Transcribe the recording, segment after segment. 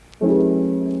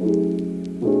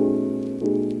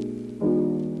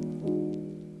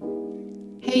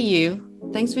you.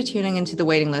 Thanks for tuning into the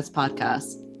Waiting List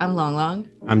podcast. I'm Long Long.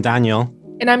 I'm Daniel.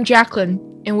 And I'm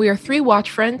Jacqueline. And we are three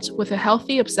watch friends with a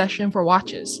healthy obsession for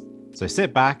watches. So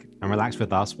sit back and relax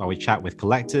with us while we chat with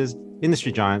collectors,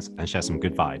 industry giants, and share some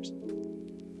good vibes.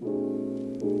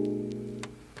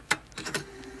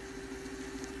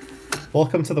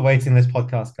 Welcome to the Waiting List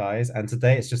podcast, guys. And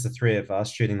today it's just the three of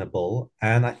us shooting the bull.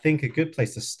 And I think a good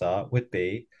place to start would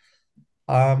be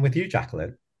with you,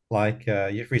 Jacqueline.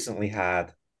 You've recently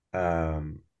had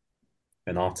an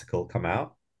article come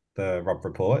out, the Robb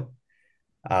Report.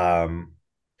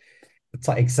 It's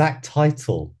like exact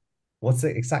title. What's the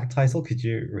exact title? Could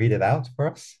you read it out for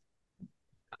us?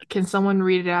 Can someone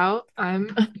read it out?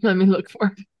 Let me look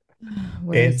for it.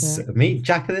 It's Meet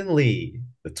Jacqueline Lee,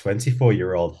 the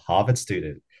 24-year-old Harvard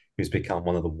student who's become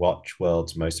one of the watch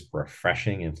world's most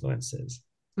refreshing influences.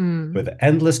 With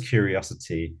endless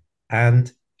curiosity and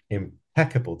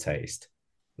impeccable taste,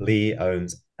 Lee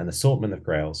owns an assortment of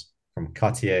grails from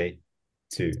Cartier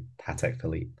to Patek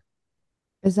Philippe.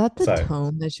 Is that the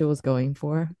tone that she was going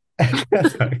for? No.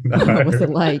 What was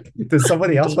it like? Does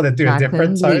somebody else want to do a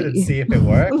different tone and see if it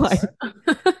works?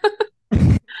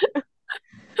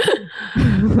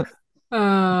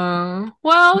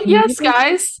 Well, yes,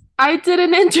 guys. I did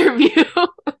an interview.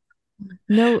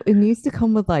 No, it needs to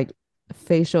come with like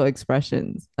facial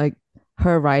expressions, like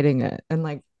her writing it and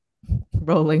like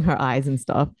rolling her eyes and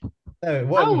stuff. No,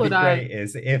 what would be great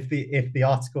is if the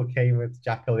article came with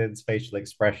Jacqueline's facial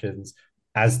expressions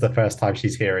as the first time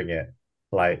she's hearing it,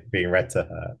 like being read to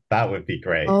her. That would be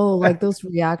great. Oh, like those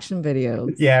reaction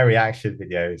videos. Yeah, reaction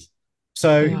videos.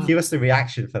 So give us the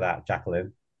reaction for that,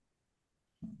 Jacqueline.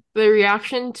 The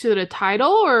reaction to the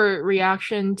title or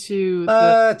reaction to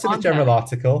the general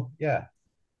article? Yeah.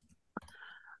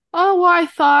 Oh, well, I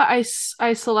thought I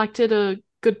selected a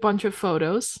good bunch of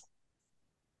photos.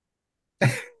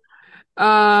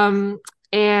 And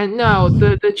no,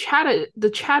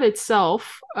 the chat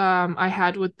itself I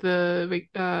had with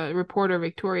the reporter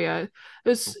Victoria,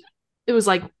 it was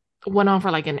like went on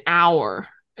for like an hour,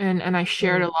 and I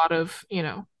shared a lot of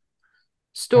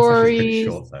stories.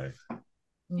 Short, though.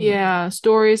 Yeah,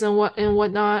 stories and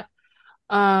whatnot.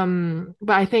 But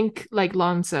I think, like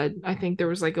Lon said, I think there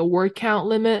was like a word count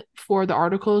limit for the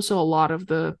article, so a lot of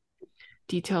the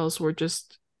details were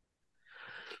just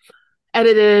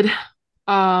edited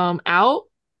out.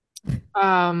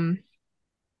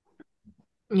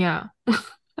 Yeah.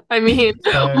 I mean,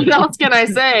 what else can I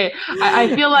say?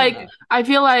 I feel like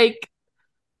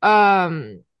I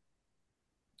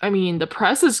mean, the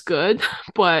press is good,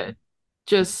 but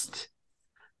just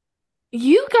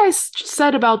you guys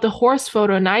said about the horse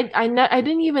photo, and I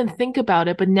didn't even think about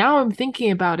it, but now I'm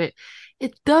thinking about it.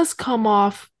 It does come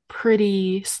off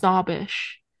pretty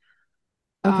snobbish.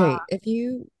 Okay,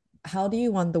 how do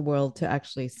you want the world to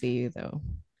actually see you though?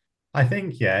 I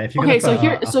think if you're gonna put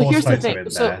here's the thing.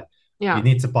 You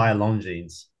need to buy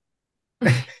Longines.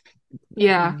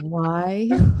 Yeah. Why?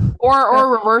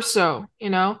 Or reverso,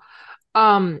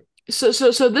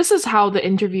 So this is how the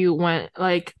interview went.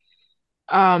 Like,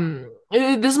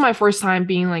 this is my first time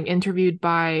being like interviewed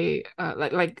by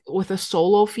like with a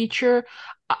solo feature.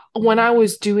 When I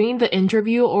was doing the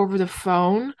interview over the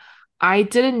phone, I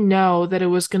didn't know that it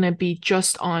was gonna be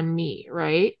just on me,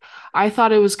 right? I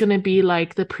thought it was gonna be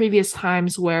like the previous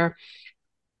times where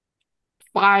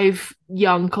 5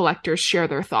 young collectors share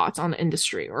their thoughts on the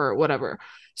industry or whatever.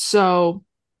 So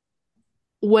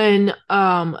when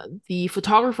the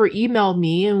photographer emailed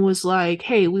me and was like,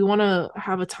 "Hey, we want to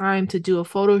have a time to do a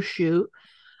photo shoot,"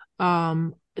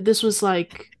 this was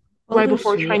like right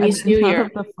before Chinese New Year.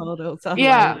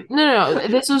 Yeah, no,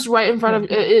 this was right in front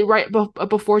of it,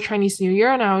 before Chinese New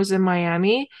Year, and I was in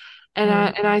Miami, and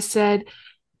I said,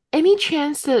 "Any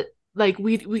chance that like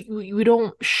we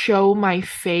don't show my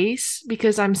face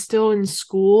because I'm still in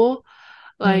school?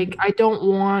 Like I don't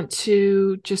want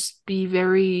to just be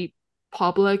very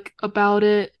public about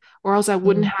it, or else I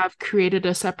wouldn't have created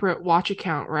a separate watch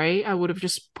account, right? I would have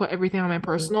just put everything on my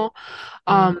personal."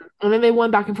 And then they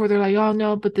went back and forth. They're like, "Oh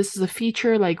no, but this is a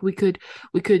feature. Like we could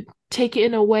take it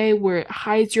in a way where it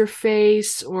hides your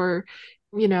face, or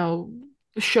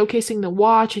showcasing the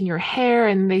watch and your hair."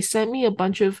 And they sent me a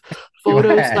bunch of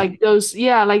photos like those,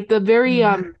 like the very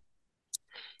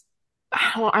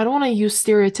I don't want to use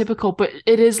stereotypical, but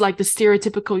it is like the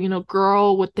stereotypical,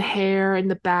 girl with the hair in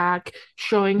the back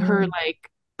showing her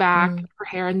like back, her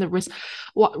hair in the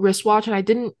wristwatch. And I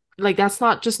didn't like, that's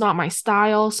not my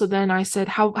style. So then I said,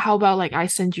 how about like I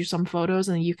send you some photos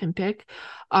and you can pick.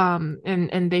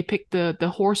 And they picked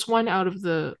the horse one out of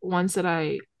the ones that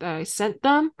I sent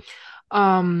them.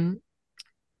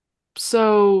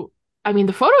 So I mean,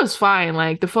 the photo is fine.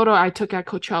 Like the photo I took at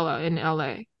Coachella in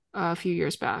LA a few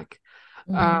years back.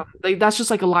 Like that's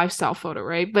just like a lifestyle photo,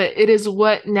 right? But it is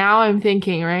what now I'm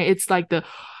thinking, right? It's like the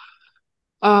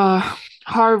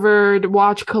Harvard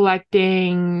watch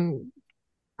collecting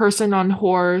person on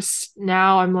horse.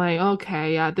 Now I'm like,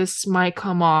 okay, yeah, this might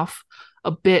come off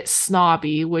a bit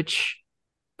snobby, which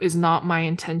is not my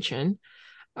intention.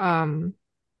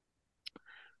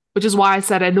 Which is why I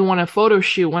said I didn't want to photo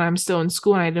shoot when I'm still in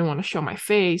school and I didn't want to show my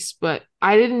face, but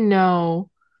I didn't know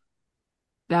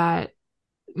that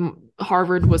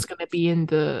Harvard was going to be in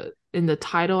the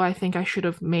title. I think I should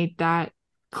have made that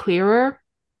clearer.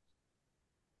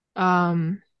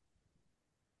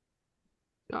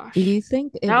 Gosh. Do you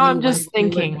think if Now you I'm just went,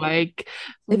 thinking like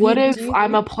if what you if do you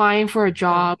I'm think applying for a yeah,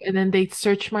 job and then they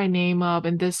search my name up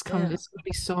and this comes, yeah. it's gonna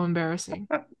be so embarrassing.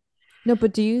 No,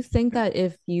 but do you think that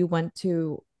if you went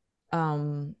to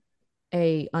um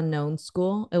a unknown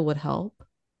school, it would help?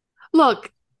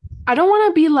 Look, I don't want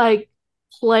to be like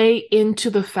play into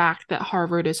the fact that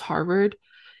Harvard is Harvard.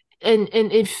 And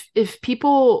if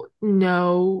people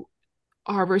know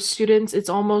Harvard students, it's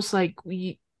almost like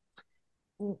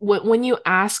when you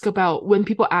ask about when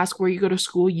people ask where you go to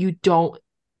school, you don't,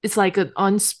 it's like an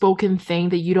unspoken thing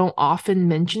that you don't often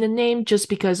mention a name just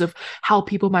because of how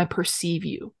people might perceive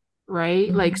you,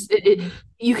 right? Like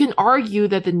you can argue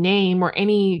that the name or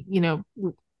any,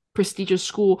 prestigious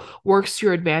school works to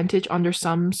your advantage under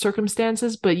some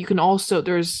circumstances, but you can also,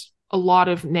 there's a lot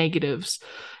of negatives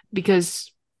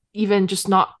because even just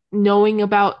not knowing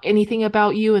about anything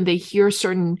about you and they hear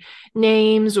certain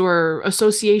names or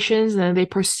associations and then they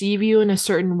perceive you in a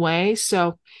certain way.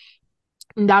 So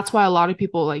that's why a lot of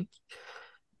people like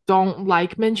don't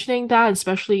like mentioning that,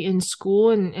 especially in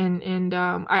school. And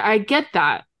I get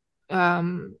that.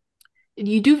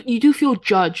 You do feel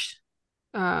judged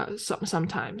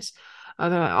sometimes. They're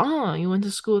like, oh, you went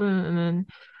to school and then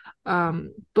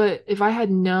but if I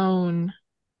had known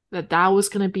that that was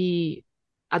going to be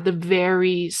at the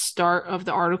very start of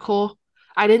the article.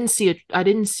 I didn't see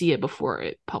it before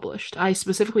it published. I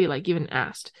specifically like even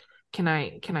asked, can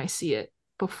I see it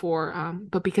before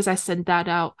but because I sent that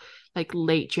out like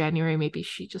late January, maybe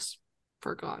she just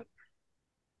forgot.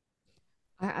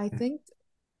 I think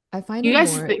I find Do you it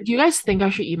guys more do you guys think I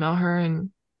should email her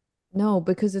and no,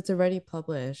 because it's already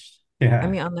published. I Yeah.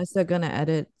 mean, unless they're gonna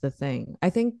edit the thing. I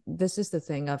think this is the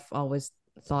thing I've always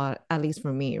thought, at least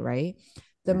for me, right?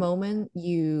 The moment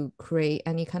you create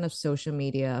any kind of social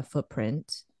media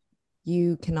footprint,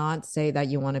 you cannot say that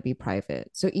you want to be private.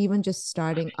 So even just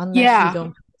starting, unless you yeah.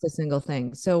 don't post a single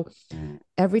thing. So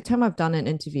every time I've done an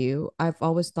interview, I've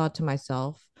always thought to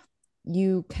myself,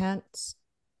 you can't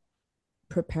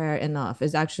prepare enough.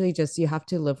 It's actually just you have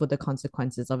to live with the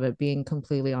consequences of it being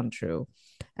completely untrue.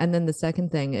 And then the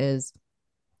second thing is,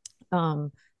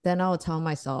 then I'll tell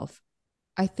myself,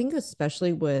 I think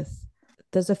especially with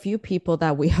there's a few people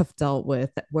that we have dealt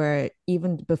with where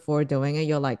even before doing it,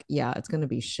 you're like, yeah, it's gonna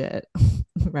be shit,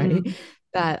 right?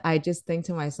 That I just think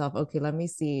to myself, okay, let me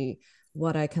see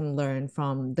what I can learn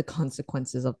from the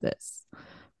consequences of this.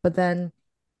 But then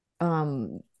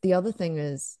the other thing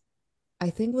is, I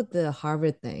think with the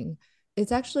Harvard thing,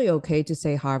 it's actually okay to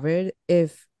say Harvard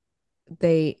if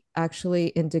they actually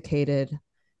indicated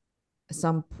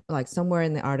some like somewhere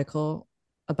in the article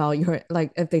about your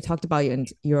like if they talked about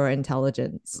your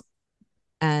intelligence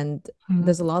and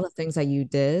there's a lot of things that you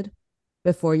did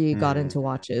before you got into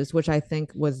watches, which I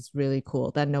think was really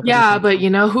cool that nobody Yeah, talks but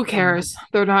about. who cares?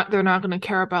 They're not gonna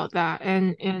care about that.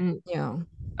 And Yeah.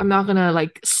 I'm not gonna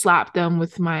like slap them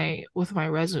with my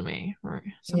resume or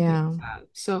something Yeah. like that.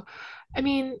 So I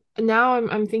mean now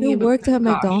I'm thinking You about worked at gosh,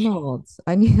 McDonald's.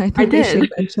 I I think we should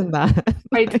did. mention that.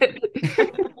 I did.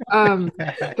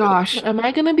 Gosh, am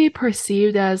I gonna be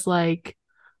perceived as like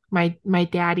my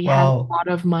daddy has a Well, lot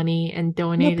of money and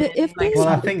No, donated but if like there's well,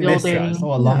 I some think this is building?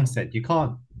 what yeah. Long said. You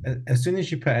can't, as soon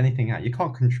as you put anything out, you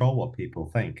can't control what people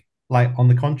think. Like, on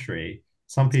the contrary,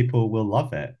 some people will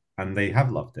love it and they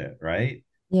have loved it, right?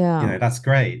 Yeah. That's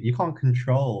great. You can't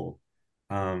control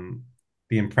um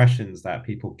the impressions that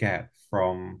people get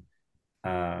from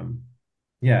um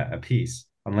yeah, a piece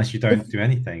unless you If don't do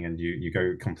anything and you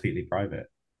go completely private.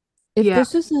 if Yeah.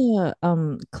 this is a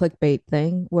clickbait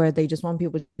thing where they just want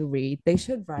people to read, they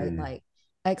should write Mm. like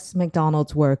ex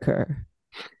McDonald's worker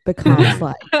becomes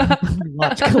like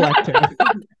watch collector.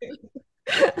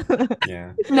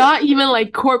 Yeah. Not even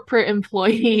like corporate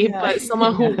employee, Yeah, but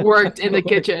someone who yeah, worked in the totally.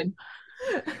 kitchen.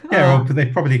 Yeah, Uh, or they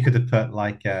probably could have put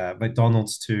like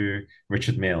McDonald's to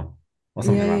Richard Mille or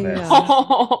something Yeah, like yeah, this. yeah.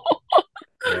 oh,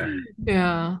 Yeah.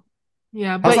 yeah.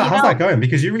 Yeah, but how's that going?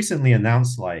 Because you recently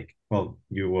announced, like, well,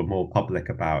 you were more public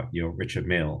about your Richard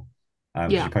Mille,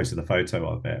 because yeah, you posted a photo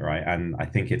of it, right? And I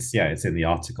think it's in the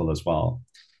article as well.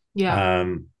 yeah,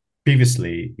 Um,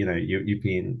 Previously, you've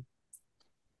been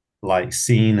like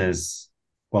seen as,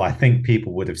 well, I think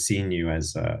people would have seen you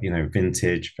as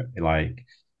vintage, like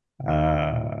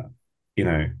uh, you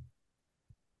know,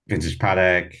 vintage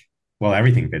paddock, well,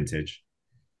 everything vintage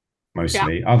yeah.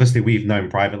 mostly. Obviously, we've known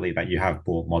privately that you have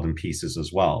bought modern pieces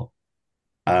as well,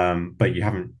 but you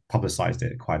haven't publicized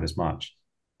it quite as much.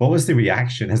 What was the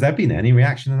reaction? Has there been any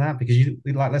reaction to that? Because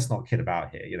let's not kid about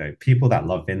here. People that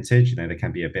love vintage, they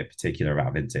can be a bit particular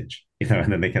about vintage,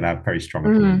 and then they can have very strong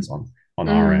Mm-hmm. opinions on Mm-hmm.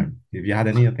 RM. Have you had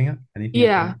anything of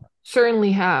Yeah, that?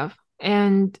 certainly have.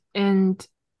 And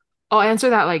I'll answer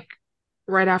that like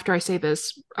right after I say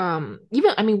this.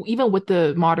 Even with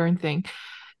the modern thing,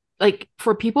 like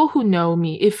for people who know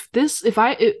me, if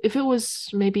it was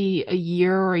maybe a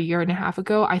year or a year and a half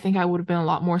ago, I think I would have been a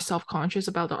lot more self-conscious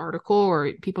about the article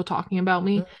or people talking about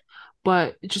me.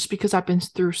 But just because I've been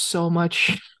through so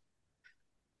much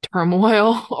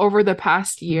turmoil over the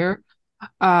past year,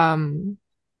 um,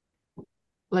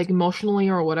 like emotionally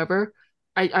or whatever,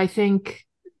 I think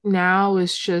now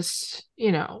is just,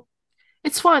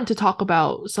 it's fun to talk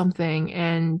about something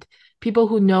and people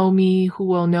who know me who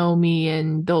will know me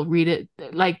and they'll read it,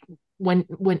 like when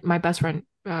my best friend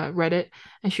read it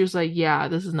and she was like, yeah,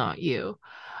 this is not you.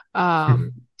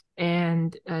 um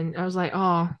and I was like,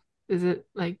 oh, is it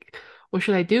like, what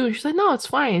should I do? And she's like, no, it's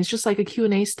fine, it's just like a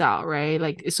Q&A style, right?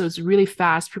 Like, so it's really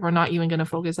fast, people are not even going to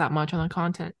focus that much on the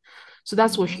content. So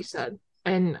that's what she said.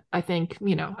 And I think,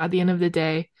 at the end of the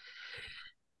day,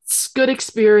 it's good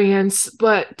experience.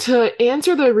 But to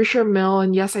answer the Richard Mille,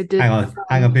 and yes, I did. Hang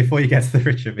on. Before you get to the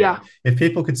Richard Mille, Yeah. if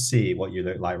people could see what you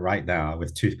look like right now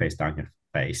with toothpaste down your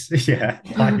face, yeah,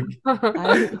 like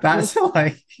that's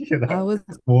like I was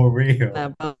more real.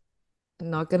 I'm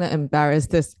not gonna embarrass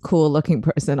this cool looking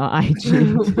person on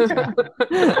IG.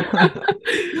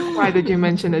 Why did you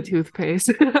mention the toothpaste?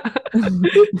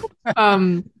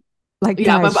 um Like,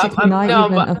 yeah, guys, she cannot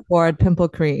even afford pimple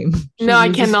cream. No, I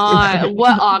cannot.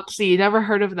 What Oxy? Never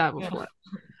heard of that before.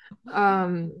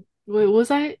 Wait,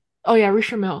 was I? Oh yeah,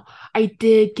 Richard Mille. I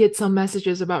did get some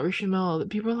messages about Richard Mille.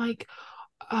 People are like,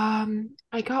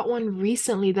 I got one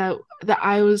recently that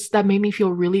made me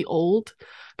feel really old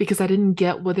because I didn't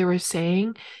get what they were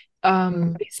saying.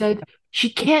 They said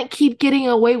she can't keep getting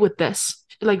away with this.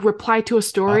 Like, replied to a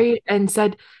story and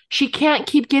said she can't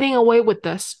keep getting away with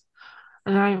this.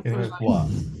 And I was like, what?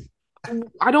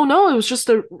 I don't know. It was just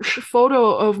a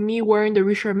photo of me wearing the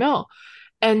Richard Mille.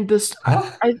 And this,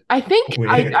 I think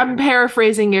I'm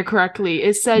paraphrasing it correctly.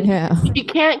 It said, she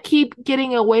can't keep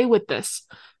getting away with this.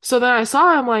 So then I saw,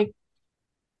 I'm like,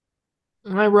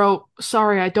 I wrote,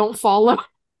 sorry, I don't follow.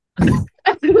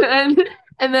 and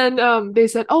then they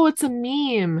said, oh, it's a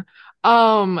meme.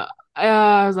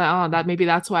 I was like, oh,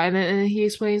 that's why. And then he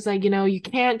explains, like, you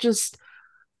can't just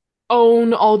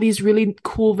own all these really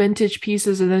cool vintage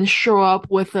pieces and then show up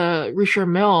with a Richard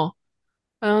Mille.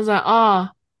 And I was like,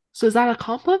 so is that a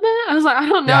compliment? I was like, I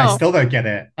don't know. Yeah, I still don't get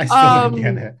it.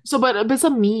 So, but it's a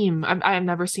meme. I've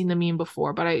never seen the meme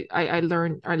before, but I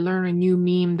learned a new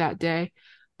meme that day.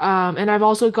 And I've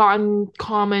also gotten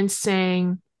comments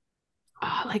saying,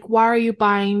 like, why are you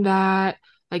buying that?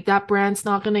 Like, that brand's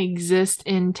not gonna exist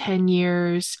in 10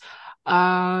 years.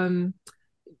 So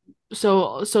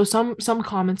some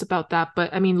comments about that,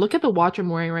 but I mean, look at the watch I'm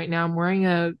wearing right now. I'm wearing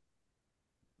a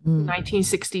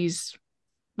 1960s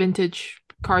vintage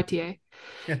Cartier.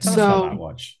 Yeah, tell us about that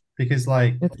watch, because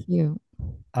like, it's cute.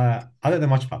 I don't know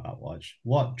much about that watch.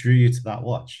 What drew you to that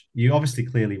watch? You obviously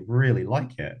clearly really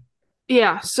like it.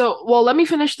 Yeah, so well, let me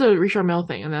finish the Richard Mille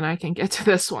thing and then I can get to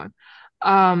this one.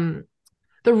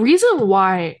 The reason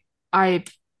why I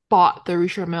bought the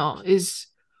Richard Mille is,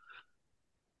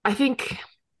 I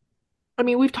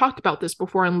mean, we've talked about this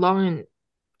before, and Lauren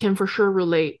can for sure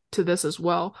relate to this as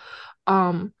well.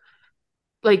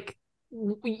 Like,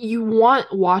 you want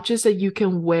watches that you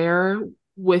can wear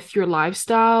with your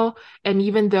lifestyle, and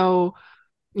even though,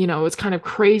 it's kind of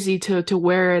crazy to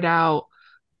wear it out,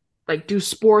 like do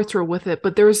sports or with it,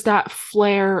 but there's that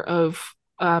flair of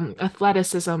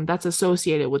athleticism that's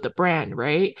associated with the brand,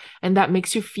 right? And that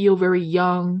makes you feel very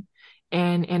young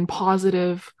and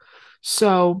positive.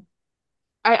 So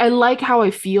I like how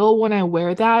I feel when I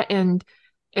wear that. And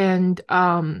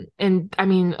I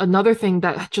mean, another thing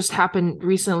that just happened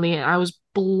recently, and I was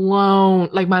blown,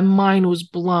 like my mind was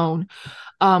blown.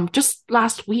 Just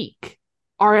last week,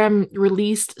 RM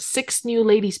released 6 new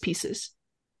ladies pieces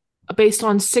based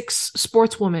on 6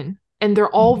 sportswomen, and they're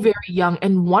all very young.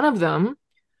 And one of them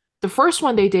the first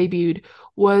one they debuted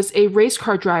was a race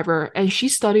car driver, and she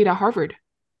studied at Harvard.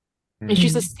 And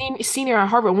she's a senior at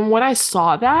Harvard. When I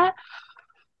saw that,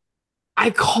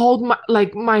 I called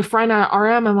my friend at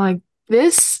RM. I'm like,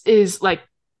 this is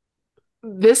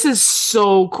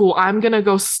so cool. I'm gonna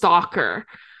go stalk her.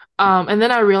 And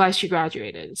then I realized she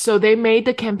graduated. So they made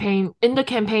the campaign. In the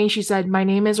campaign, she said, "My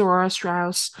name is Aurora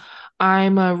Strauss.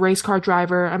 I'm a race car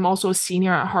driver. I'm also a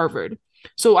senior at Harvard."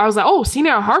 So I was like, "Oh,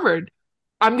 senior at Harvard.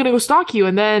 I'm gonna go stalk you."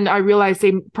 And then I realized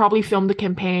they probably filmed the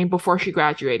campaign before she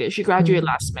graduated. She graduated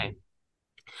last May.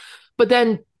 But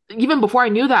then even before I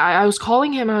knew that, I was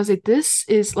calling him and I was like, this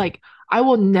is like, I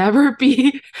will never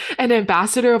be an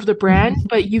ambassador of the brand,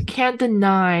 but you can't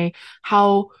deny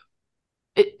how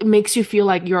it makes you feel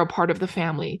like you're a part of the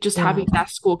family, just having that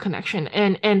school connection.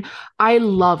 And I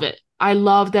love it. I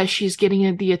love that she's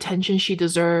getting the attention she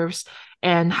deserves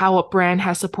and how a brand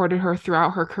has supported her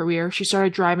throughout her career. She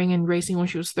started driving and racing when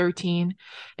she was 13,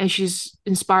 and she's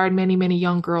inspired many, many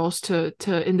young girls to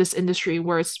in this industry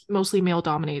where it's mostly male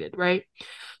dominated, right?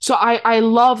 So I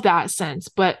love that sense,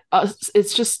 but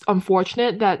it's just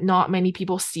unfortunate that not many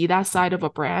people see that side of a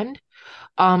brand.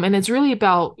 And it's really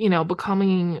about,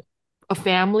 becoming a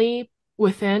family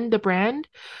within the brand.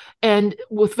 And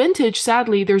with vintage,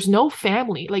 sadly, there's no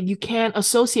family. Like, you can't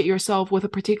associate yourself with a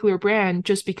particular brand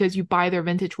just because you buy their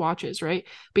vintage watches, right?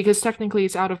 Because technically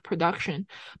it's out of production.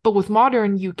 But with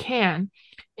modern, you can.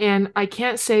 And I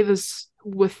can't say this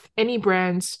with any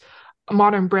brands,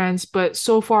 modern brands, but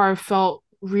so far I've felt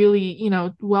really,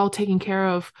 well taken care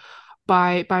of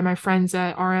by my friends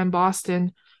at RM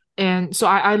Boston. And so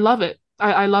I love it.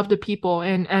 I love the people,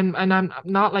 and I'm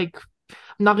not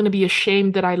going to be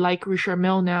ashamed that I like Richard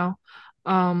Mille now,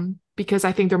 because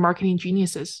I think they're marketing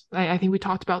geniuses. I think we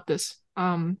talked about this.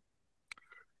 But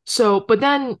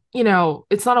then,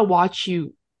 it's not a watch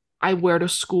I wear to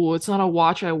school. It's not a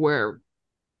watch I wear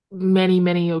many,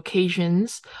 many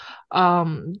occasions,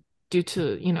 due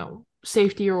to,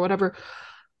 safety or whatever.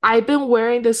 I've been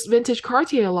wearing this vintage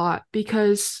Cartier a lot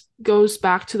because it goes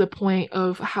back to the point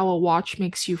of how a watch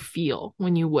makes you feel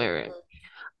when you wear it.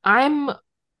 I'm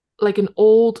like an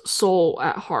old soul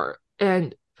at heart,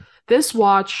 and this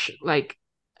watch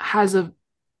has a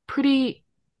pretty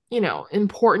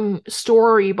important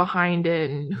story behind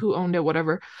it and who owned it,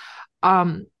 whatever.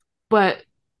 But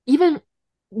even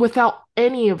without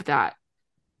any of that,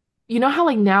 how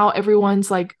now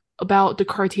everyone's about the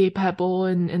Cartier Pebble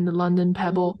and the London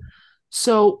Pebble.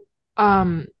 So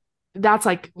that's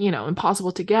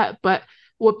impossible to get. But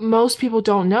what most people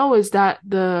don't know is that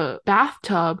the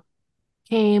bathtub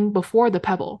came before the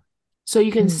Pebble. So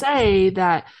you can say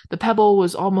that the Pebble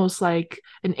was almost like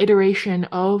an iteration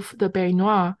of the Beurre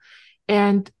Noir.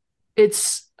 And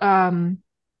it's one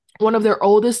of their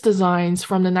oldest designs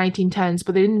from the 1910s,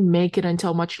 but they didn't make it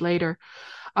until much later.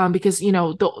 Because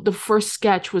the first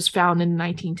sketch was found in the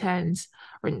 1910s,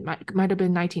 or it might have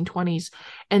been 1920s,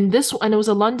 and it was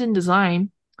a London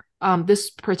design, this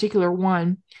particular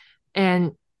one.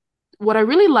 And what I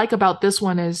really like about this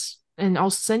one is, and I'll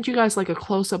send you guys a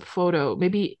close-up photo.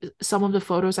 Maybe some of the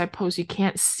photos I post, you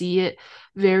can't see it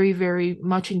very, very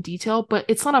much in detail, but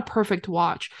it's not a perfect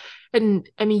watch. And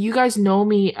I mean, you guys know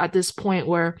me at this point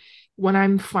where when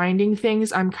I'm finding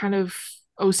things, I'm kind of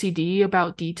OCD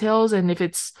about details, and if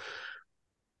it's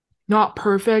not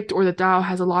perfect or the dial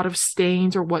has a lot of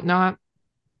stains or whatnot,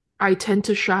 I tend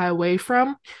to shy away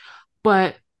from.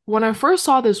 But when I first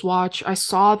saw this watch, I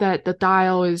saw that the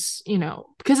dial is,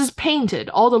 because it's painted.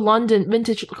 All the London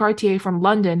vintage Cartier from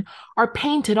London are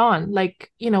painted on,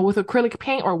 with acrylic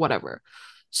paint or whatever.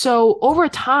 So over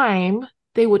time,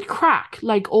 they would crack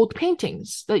like old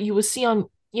paintings that you would see on,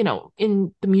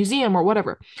 in the museum or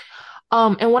whatever.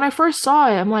 And when I first saw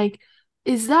it, I'm like,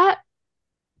 is that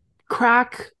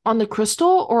crack on the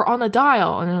crystal or on the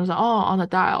dial? And I was like, oh, on the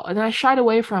dial. And then I shied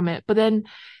away from it. But then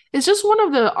it's just one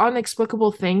of the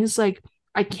unexplicable things.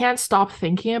 I can't stop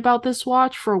thinking about this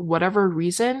watch for whatever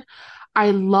reason.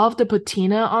 I love the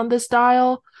patina on this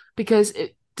dial because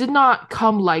it did not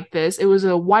come like this. It was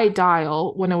a white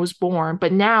dial when it was born,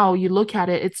 but now you look at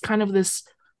it, it's kind of this,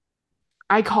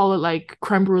 I call it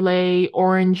creme brulee,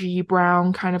 orangey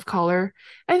brown kind of color.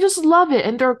 And I just love it.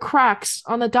 And there are cracks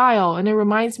on the dial. And it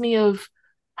reminds me of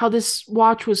how this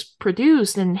watch was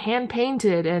produced and hand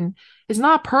painted. And it's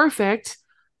not perfect,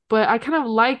 but I kind of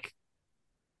like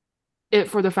it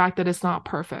for the fact that it's not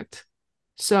perfect.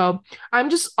 So I'm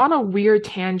just on a weird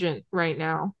tangent right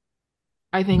now,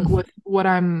 I think, with what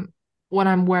I'm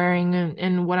wearing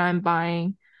and what I'm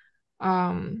buying.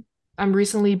 I'm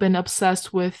recently been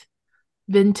obsessed with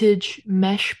vintage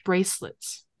mesh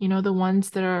bracelets, the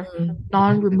ones that are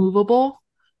non-removable.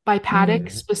 by Patek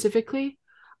Mm. specifically.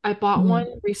 I bought one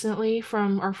recently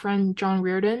from our friend John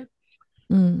Reardon,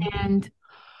 and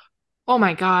oh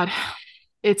my God,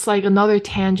 it's like another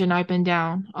tangent I've been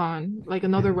down on, like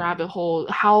another rabbit hole.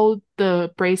 How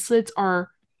the bracelets are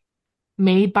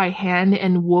made by hand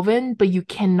and woven, but you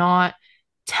cannot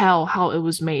tell how it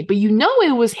was made. But you know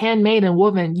it was handmade and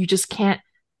woven. You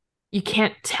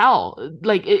can't tell.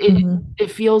 Like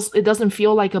it doesn't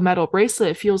feel like a metal bracelet.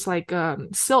 It feels like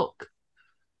silk.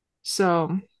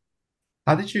 So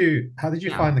How did you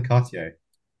yeah. find the Cartier?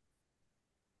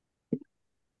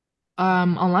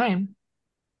 Online.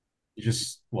 You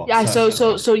just what Yeah, so searched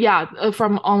so it? so yeah,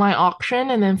 from online auction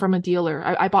and then from a dealer.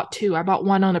 I bought two. I bought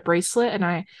one on a bracelet and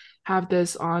I have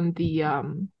this on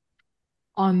the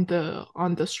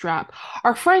strap.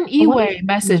 Our friend What? Iwei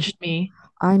messaged me.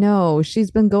 I know she's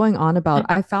been going on about.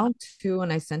 I found two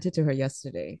and I sent it to her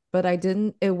yesterday, but I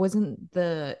didn't. It wasn't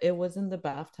the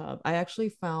bathtub. I actually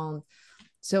found.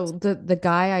 So the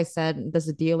guy I said there's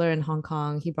a dealer in Hong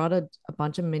Kong. He brought a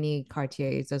bunch of mini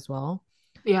Cartiers as well.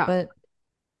 Yeah. But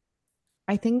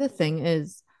I think the thing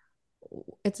is,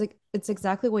 it's like it's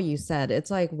exactly what you said. It's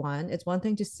one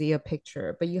thing to see a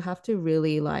picture, but you have to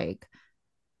really like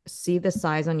see the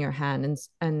size on your hand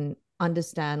and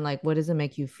understand like what does it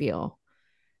make you feel.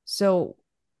 So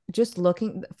just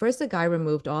looking first, the guy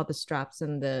removed all the straps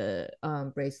and the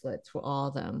bracelets for all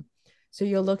of them. So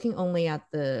you're looking only at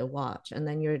the watch and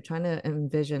then you're trying to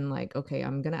envision like, okay,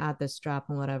 I'm gonna add this strap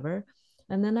and whatever.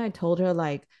 And then I told her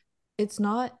like it's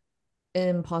not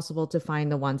impossible to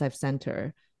find the ones I've sent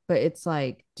her. But it's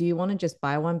like, do you want to just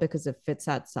buy one because it fits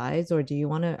that size, or do you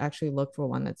want to actually look for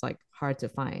one that's like hard to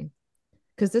find?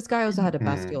 Because this guy also had a Mm.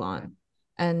 bascule,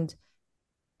 and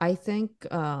I think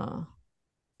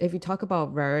if you talk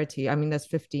about rarity, I mean, there's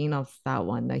 15 of that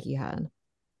one that he had.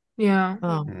 Yeah.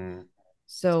 Mm.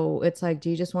 So it's like, do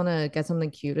you just want to get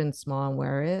something cute and small and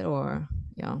wear it, or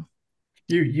yeah,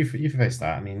 You've faced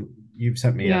that. I mean, you've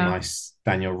sent me a Yeah. nice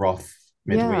Daniel Roth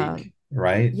yeah, midweek,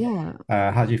 right? yeah.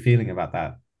 How are you feeling about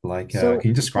that? Like, So, can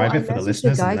you well, describe I it for the messaged the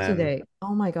listeners? And guy then, today.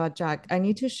 Oh my God, Jack, I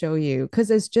need to show you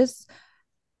because it's just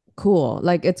cool.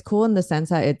 Like it's cool in the sense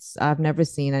that I've never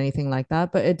seen anything like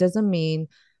that, but it doesn't mean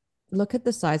look at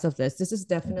the size of this. This is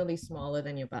definitely smaller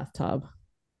than your bathtub.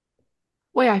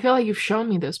 Wait, I feel like you've shown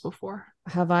me this before.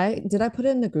 Have I? Did I put it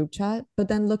in the group chat? But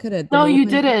then look at it, the No, you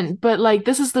movement. didn't. But like Look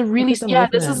at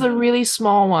the this is a movement. really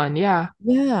small one. Yeah.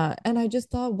 Yeah. And I just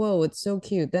thought, whoa, it's so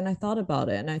cute. Then I thought about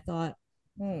it and I thought,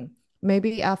 hmm,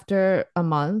 maybe after a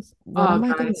month, what Oh, am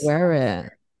I gonna guys, wear it?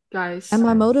 And guys,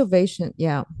 my motivation,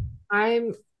 yeah.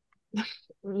 I'm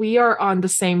we are on the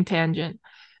same tangent.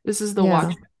 This is the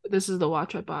watch. Yeah. This is the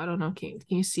watch I bought. I don't know. Can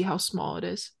you see how small it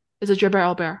is? It's a Gilbert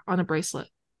Albert on a bracelet.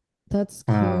 That's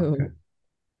oh, okay. cute.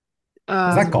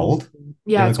 Is That's that Um, really gold? cute.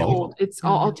 yeah, Yellow it's gold? gold.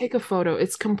 I'll Yeah. take a photo.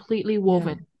 It's completely Yeah.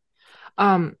 woven.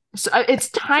 So it's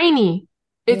tiny.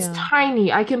 It's Yeah.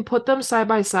 tiny. I can put them side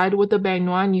by side with the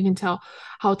Baignoire and you can tell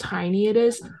how tiny it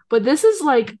is. But this is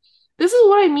what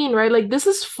I mean, right? Like this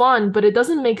is fun, but it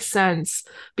doesn't make sense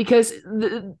because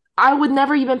I would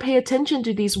never even pay attention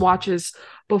to these watches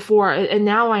before, and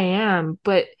now I am.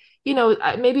 But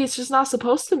maybe it's just not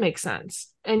supposed to make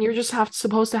sense, and you're just have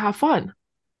supposed to have fun.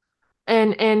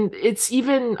 And it's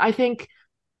even, I think,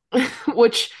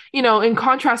 which, in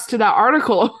contrast to that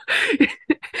article,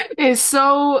 is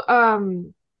so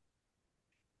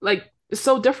like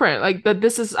so different. Like that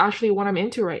this is actually what I'm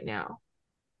into right now.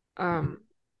 Um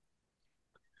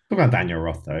Talk about Daniel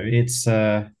Roth though.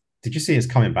 Did you see it's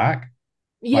coming back?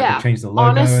 Like they've yeah, changed the logo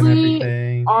and honestly,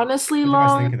 everything. honestly, What do you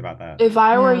guys Long, thinking about that? if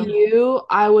I were Yeah. you,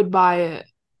 I would buy it.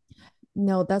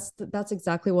 No, that's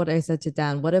exactly what I said to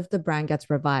Dan. What if the brand gets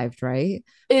revived, right?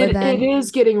 But It then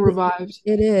is getting revived.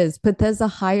 it is, but there's a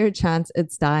higher chance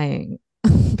it's dying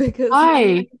because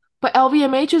Why? But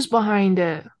LVMH is behind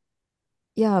it.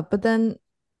 yeah, but then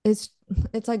it's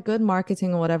it's like good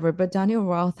marketing or whatever, but Daniel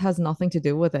Roth has nothing to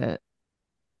do with it.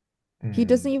 He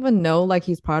doesn't Mm. even know like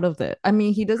he's part of it. I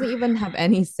mean, he doesn't even have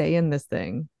any say in this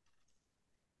thing.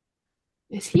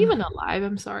 Is he even alive?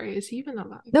 I'm sorry. Is he even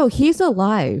alive? No, he's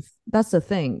alive. That's the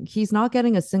thing. He's not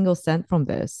getting a single cent from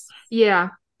this. Yeah,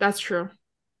 that's true.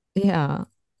 Yeah.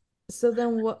 So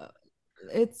then what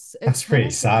it's That's kind pretty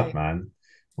of sad, like man.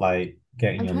 Like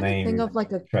getting I'm your trying to think of name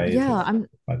like a yeah, traded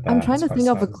like I'm that. trying That's to quite think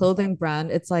of a sad. clothing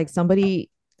brand. It's like somebody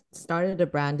started a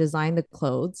brand, designed the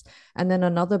clothes, and then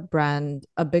another brand,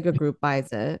 a bigger group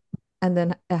buys it, and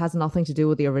then it has nothing to do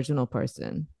with the original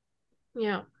person.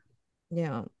 Yeah.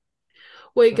 Yeah.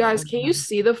 Wait, So I guys, don't can you know.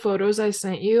 see the photos I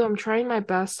sent you? I'm trying my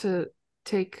best to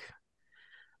take,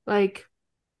 like,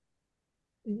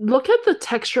 look at the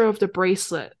texture of the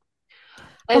bracelet.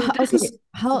 But And this okay, is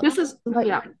How This is like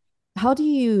yeah. how do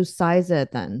you size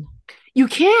it then? You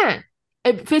can.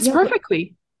 It fits Yeah, but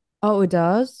perfectly. oh, it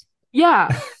does?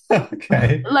 Yeah.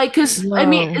 Okay. Like, cause I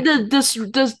mean, Whoa. this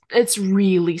it's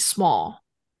really small,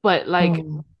 but like,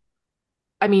 Oh,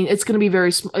 I mean, it's gonna be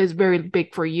it's very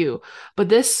big for you. But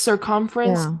this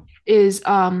circumference yeah. is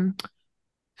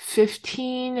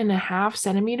 15 and a half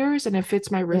centimeters, and it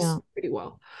fits my wrist Yeah. pretty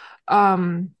well.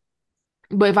 Um,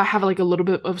 but if I have like a little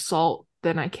bit of salt,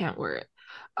 then I can't wear it.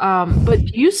 But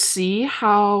do you see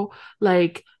how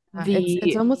like It's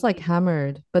the almost like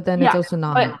hammered, but then it's yeah, also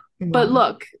not. but Yeah.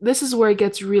 look, this is where it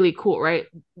gets really cool, right?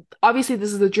 Obviously,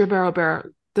 this is the Jabero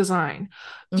Bear design.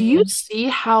 Do you Mhm. see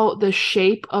how the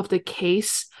shape of the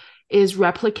case is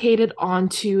replicated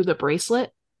onto the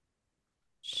bracelet?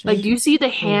 Like, do Shape you of see the the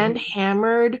hand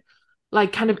hammered,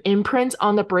 like kind of imprint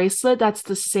on the bracelet that's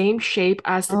the same shape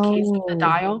as the case of the Oh,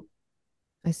 dial?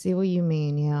 I see what you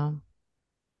mean. Yeah.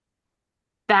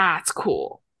 That's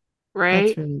cool,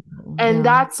 That's right? really cool. And Yeah.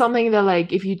 that's something that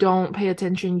like if you don't pay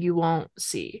attention, you won't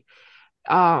see.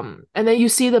 And then you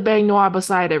see the Bang Noir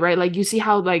beside it, right? Like you see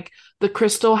how like the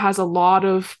crystal has a lot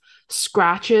of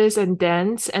scratches and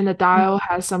dents and the Mm. dial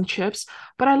has some chips,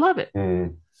 but I love it.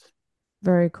 Mm.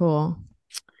 Very cool.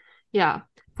 Yeah.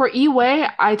 For Wei,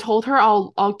 I told her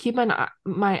I'll keep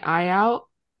my eye out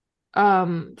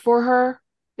for her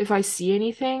if I see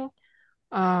anything.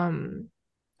 Um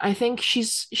I think she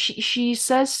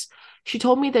says she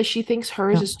told me that she thinks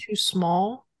hers Yeah. is too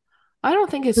small. I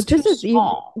don't think it's But too this is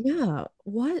even, small. yeah.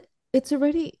 What? It's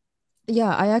already,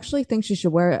 yeah, I actually think she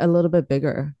should wear it a little bit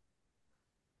bigger.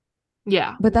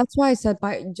 Yeah. But that's why I said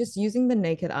by just using the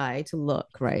naked eye to look,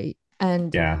 right?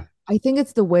 And Yeah. I think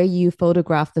it's the way you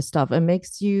photograph the stuff. It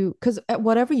makes you, because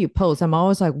whatever you post, I'm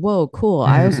always like, whoa, cool.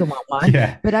 I also want one.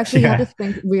 Yeah. But actually, you have to Yeah.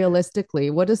 think realistically,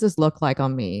 what does this look like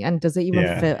on me? And does it even Yeah.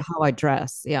 fit how I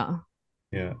dress? Yeah.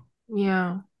 Yeah.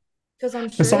 Yeah. Because I'm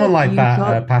For sure someone if like you that,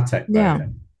 go, Patek yeah,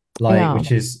 though, like yeah,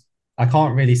 which is I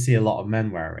can't really see a lot of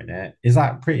men wearing it. Is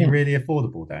that pretty yeah, really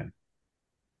affordable then,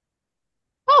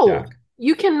 Oh, Jack?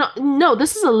 you can no,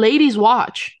 this is a lady's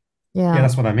watch. Yeah, yeah.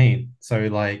 that's what I mean. So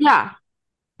like Yeah.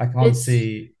 I can't It's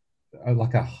see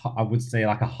like I would say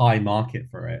like a high market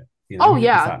for it. You oh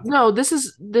know, is yeah. that? No, this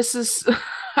is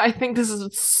I think this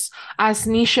is as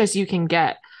niche as you can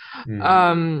get. Mm.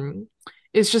 Um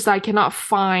it's just I cannot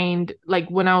find like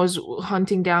when I was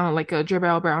hunting down like a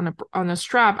Jebel Bear on a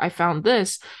strap, I found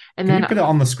this and Can then you put it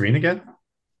on the screen again?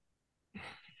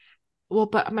 well,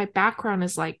 but my background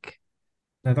is like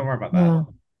No, don't worry about that. Yeah.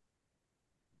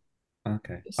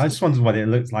 Okay. let's I see, just wondered what it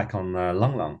looks like on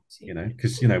Lung Lung, see.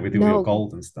 because with all your No,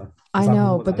 gold and stuff. Is I that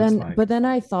know, what that looks like? but then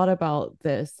I thought about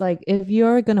this. Like, if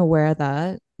you're gonna wear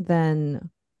that,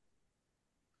 then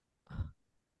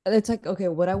it's like, okay,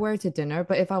 would I wear it to dinner?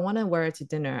 But if I want to wear it to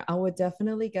dinner, I would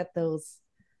definitely get those,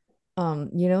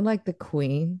 like the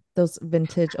Queen, those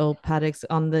vintage old Pateks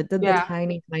on the Yeah.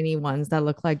 tiny, tiny ones that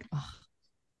look like, oh,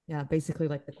 yeah, basically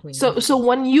like the So Queen. so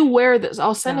when you wear this,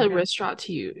 I'll send Yeah, a wrist shot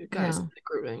to you guys in yeah, the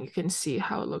group and you can see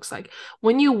how it looks like.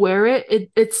 When you wear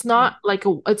it, it's yeah. not like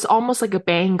it's almost like a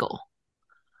bangle.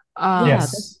 Yeah, Um,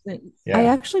 that's Yes. the thing. I Yeah.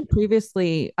 actually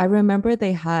previously I remember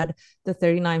they had the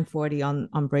 3940 on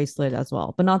bracelet as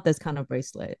well, but not this kind of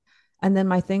bracelet. And then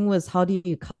my thing was, how do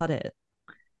you cut it?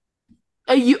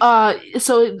 you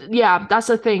so yeah, that's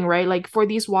the thing, right? Like for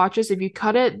these watches, if you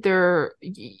cut it,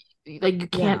 like you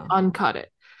can't Yeah, uncut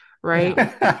it, right?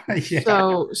 yeah. Yeah.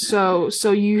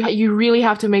 So you really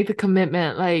have to make the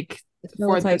commitment like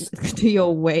So for it's like, this. do you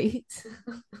wait?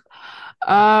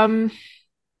 Um,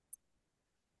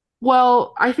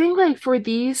 well, I think like for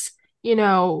these,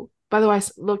 by the way,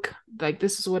 look, like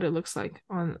this is what it looks like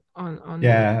on the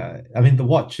Yeah. I mean, the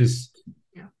watch is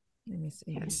yeah, Let me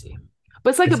can't see. see.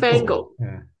 But it's like a it's bangle. cool.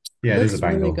 Yeah. It Yeah, it is a looks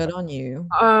really bangle. good on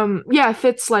you. Yeah, it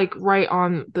fits like right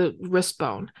on the wrist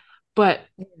bone. But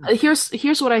Yeah.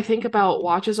 here's what I think about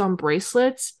watches on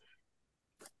bracelets.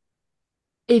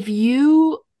 If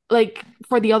you like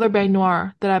for the other Bang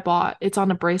Noir that I bought, it's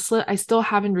on a bracelet. I still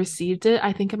haven't received it.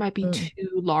 I think it might be Mm, too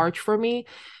large for me.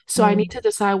 So I need mm, to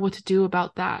decide what to do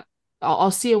about that.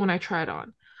 I'll see it when I try it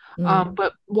on. mm.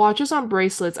 But watches on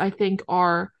bracelets, I think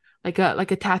are like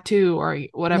a tattoo or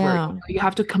whatever. Yeah, You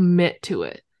have to commit to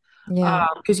it. yeah,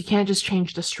 Because you can't just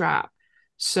change the strap.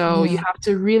 So you yeah, have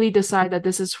to really decide that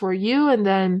this is for you, and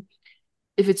then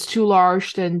if it's too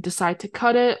large, then decide to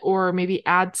cut it or maybe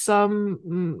add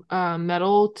some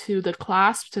metal to the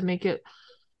clasp to make it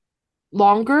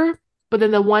longer. But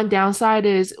then the one downside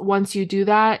is once you do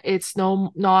that, it's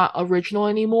not original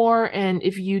anymore. And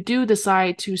if you do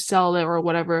decide to sell it or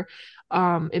whatever,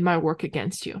 it might work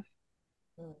against you.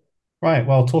 Right.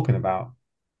 Well, talking about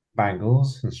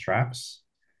bangles and straps,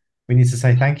 we need to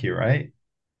say thank you, right?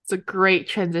 It's a great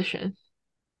transition.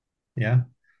 Yeah.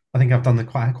 I think I've done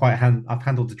I've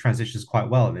handled the transitions quite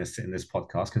well in this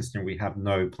podcast, considering we have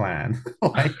no plan.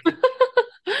 Like,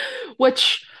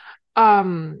 Which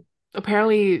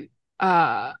apparently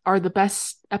are the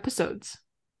best episodes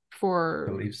I for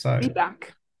believe so.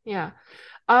 feedback. Yeah.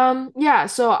 Yeah,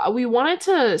 so we wanted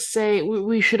to say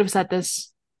we should have said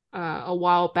this a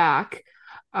while back.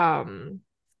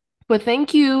 But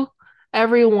thank you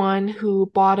everyone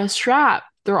who bought a strap.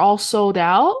 They're all sold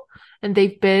out and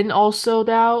they've been all sold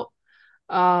out.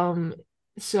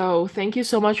 So thank you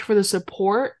so much for the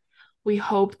support. We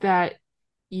hope that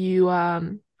you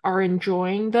are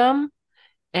enjoying them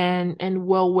and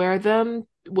will wear them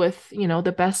with,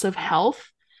 the best of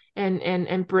health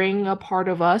and bring a part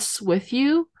of us with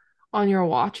you on your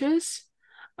watches.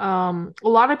 A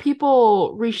lot of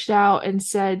people reached out and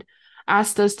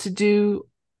asked us to do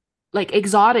like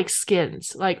exotic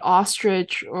skins, like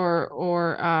ostrich or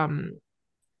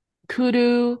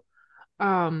kudu.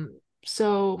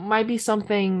 So might be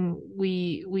something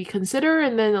we consider,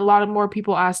 and then a lot of more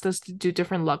people asked us to do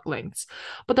different lug lengths.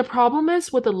 But the problem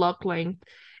is with the lug length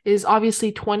is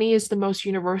obviously 20 is the most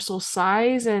universal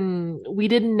size, and we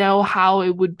didn't know how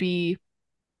it would be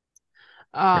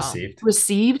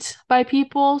received by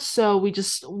people, so we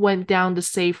just went down the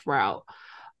safe route.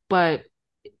 But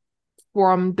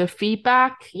from the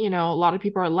feedback, a lot of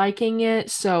people are liking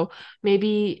it. So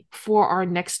maybe for our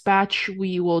next batch,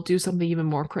 we will do something even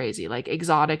more crazy, like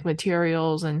exotic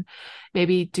materials, and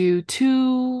maybe do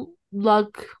 2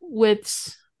 lug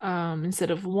widths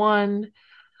instead of 1.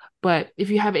 But if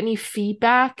you have any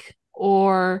feedback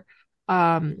or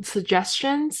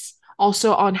suggestions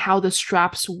also on how the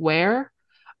straps wear,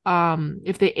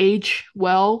 if they age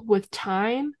well with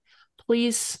time,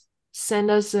 please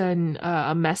send us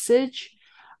a message,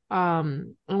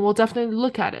 and we'll definitely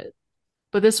look at it.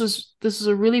 But this was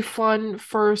a really fun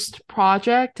first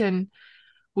project, and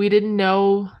we didn't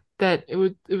know that it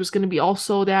was going to be all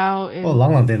sold out. Well, And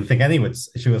Lang Lang didn't think any would.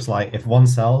 She was like, if one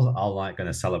sells, I'll like going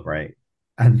to celebrate.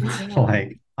 And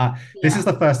like, this is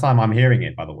the first time I'm hearing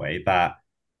it, by the way, that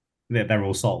they're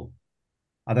all sold.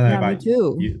 I don't know Yeah, me about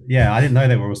too. you. Yeah, I didn't know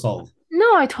they were all sold.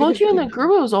 no, I told you in the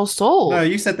group it was all sold. No,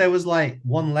 you said there was like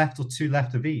 1 left or 2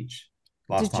 left of each.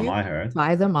 Last time I heard.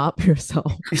 Buy them up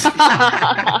yourself?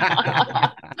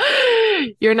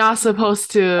 You're not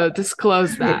supposed to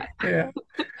disclose that. Yeah.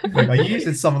 Wait, are you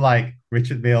using some like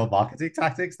Richard Mille marketing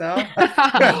tactics now?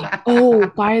 Oh,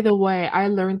 by the way, I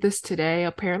learned this today.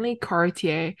 Apparently,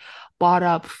 Cartier bought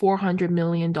up $400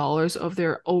 million of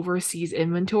their overseas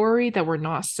inventory that were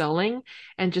not selling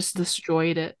and just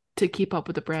destroyed it to keep up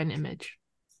with the brand image.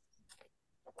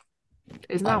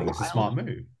 Isn't that wild? It's a smart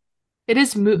move. It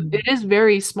is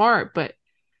very smart, but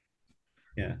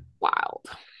yeah, wild.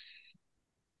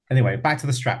 Anyway, back to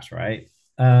the straps, right?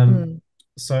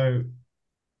 So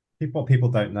what people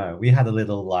don't know, we had a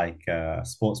little like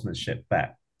sportsmanship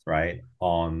bet, right,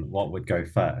 on what would go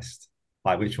first,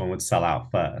 like which one would sell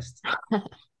out first.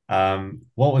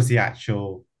 What was the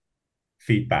actual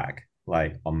feedback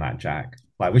like on that, Jack?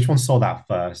 Like which one sold out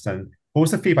first, and what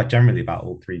was the feedback generally about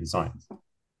all 3 designs,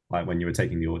 like when you were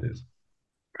taking the orders?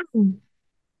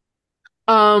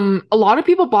 A lot of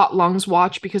people bought Lang's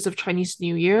watch because of Chinese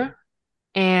New Year,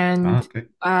 and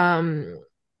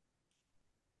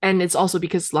and it's also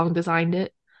because Lang designed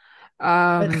it.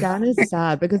 But Dan is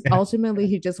sad because ultimately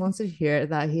he just wants to hear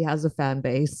that he has a fan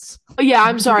base. Yeah,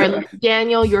 I'm sorry,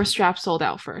 Daniel, your strap sold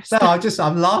out first. No,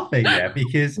 I'm laughing,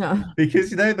 because because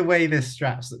you know the way this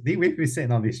straps, we've been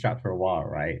sitting on these straps for a while,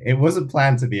 right? It wasn't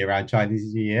planned to be around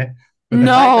Chinese New Year, but the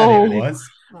fact that it was,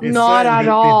 not at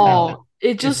all.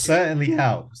 It certainly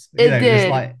helps. It did.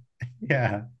 Like,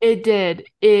 yeah, it did.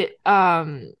 It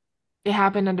happened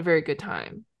at a very good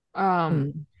time.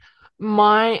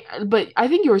 But I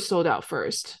think you were sold out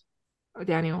first,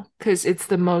 Daniel, because it's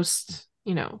the most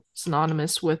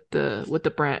synonymous with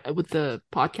the brand, with the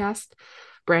podcast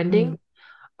branding.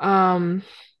 And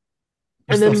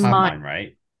then mine,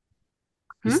 right?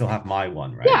 You still have my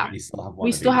one, right? Yeah, you still have one.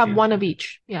 We still have one of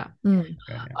each. Yeah. Okay,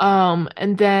 yeah.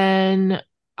 And then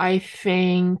I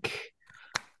think,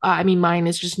 I mean, mine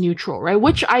is just neutral, right?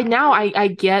 Which I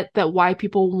get that why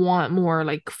people want more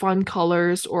like fun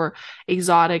colors or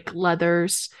exotic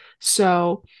leathers.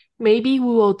 So maybe we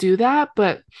will do that.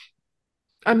 But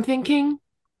I'm thinking,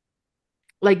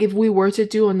 like, if we were to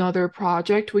do another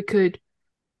project, we can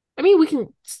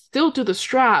still do the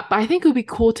strap, but I think it would be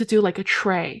cool to do like a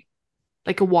tray,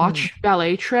 like a watch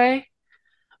ballet tray,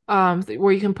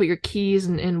 where you can put your keys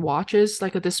and watches,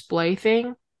 like a display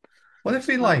thing. What if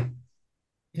we like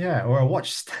Yeah, or a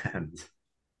watch stand.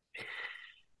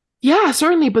 Yeah,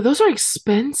 certainly, but those are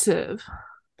expensive.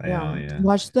 They are, yeah.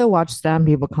 Watch the watch stand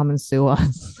people come and sue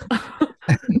us.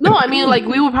 No, I mean, like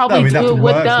we would No, probably we'd have do to it with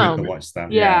work with the them. watch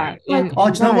stand. Yeah. Yeah, Like, Oh,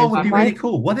 do you know what guys, would be why? really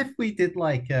cool? What if we did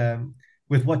like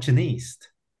with Watching East?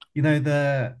 You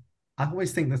know, I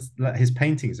always think that his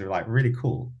paintings are like really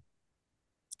cool.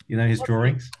 You know, his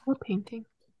drawings. what painting?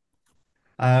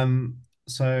 Um,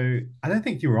 so I don't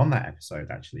think you were on that episode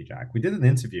actually, Jack. We did an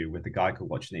interview with a guy called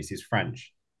Watching East. He's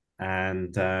French,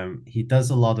 and he does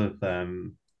a lot of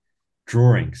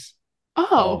drawings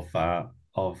Oh,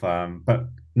 but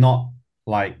not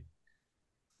like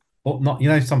well, not, you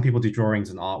know, some people do drawings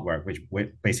and artwork which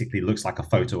basically looks like a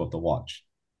photo of the watch.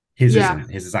 His yeah,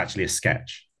 isn't. His is actually a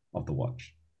sketch of the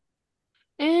watch.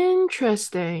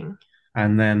 interesting.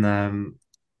 And then the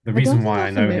I don't reason think why I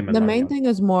that's know him and the like main thing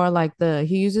is more like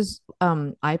he uses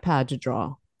iPad to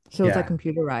draw. So it's like yeah,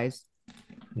 computerized,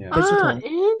 yeah. Ah,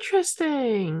 digital.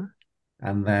 interesting.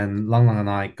 And then Lang Lang and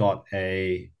I got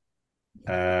a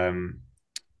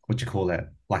what do you call it?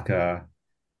 Like a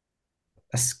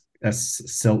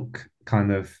silk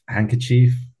kind of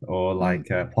handkerchief or Mm. like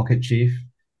a pocket chief.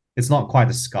 It's not quite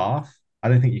a scarf. I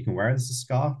don't think you can wear it as a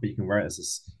scarf, but you can wear it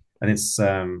as and it's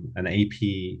an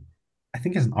AP. I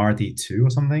think it's an RD2 or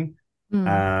something.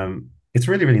 Mm. It's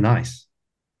really really nice.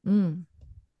 Mm.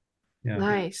 Yeah,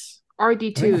 Nice. I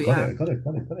think RD2, I've got yeah. it. Got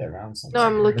it around No,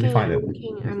 somewhere. Let me find it. Let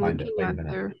me I'm find it. looking Wait a at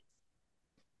minute.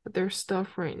 their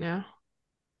stuff right now.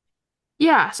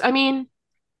 Yes, I mean,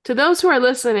 to those who are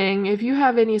listening, if you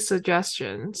have any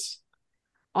suggestions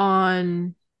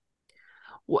on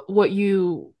what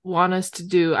you want us to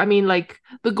do, I mean, like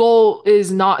the goal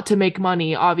is not to make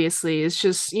money, obviously. It's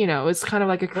just, it's kind of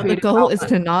like a But the creative goal is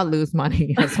outlet. to not lose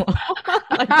money as well,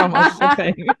 like from our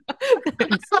shipping.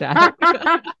 Thanks, Jack.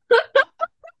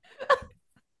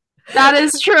 That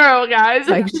is true, guys.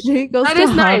 Like she goes That to is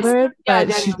nice. Harvard, Yeah,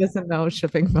 but she Daniel. doesn't know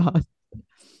shipping costs.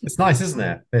 It's nice, isn't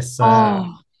it?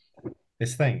 Oh,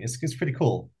 This thing. It's pretty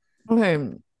cool. okay.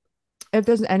 If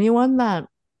there's anyone that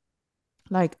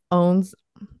like owns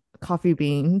coffee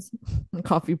beans,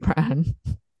 coffee brand,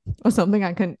 or something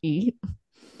I can eat,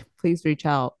 please reach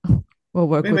out. We'll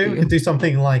work with Maybe we you. could do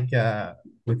something like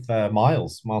with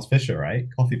Miles Fisher, right?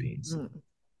 Coffee beans. Mm.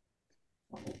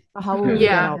 How will we get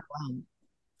Yeah, our brand?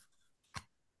 Yeah.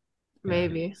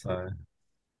 maybe. So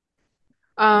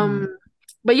Mm.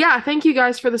 But yeah, thank you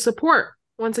guys for the support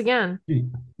once again.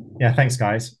 yeah, thanks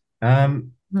guys. Thank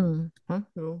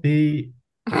you.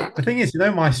 The thing is, you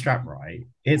know, my strap, right?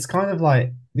 It's kind of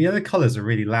like the other colors are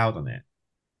really loud on it.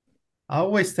 I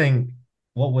always think,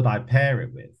 what would I pair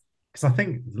it with? Because I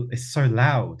think it's so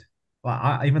loud.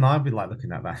 Like even I'd be like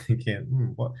looking at that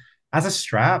thinking, what? As a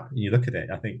strap, and you look at it,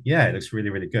 I think, yeah, it looks really,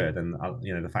 really good. And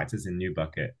you know, the fact it's in New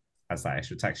Bucket has that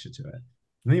extra texture to it.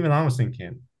 And even I was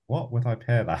thinking, what would I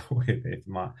pair that with if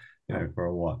my, you know, for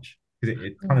a watch? Because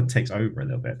it kind of takes over a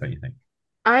little bit, don't you think?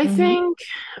 I Mhm. think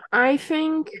I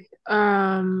think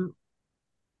um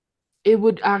it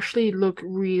would actually look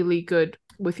really good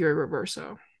with your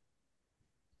reverso.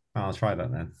 I'll try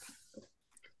that then.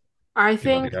 I See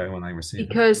how they think go when I receive it.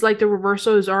 because like the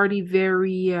reverso is already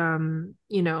very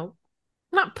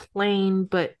not plain,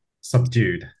 but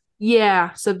Subdued.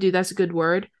 yeah, subdued, that's a good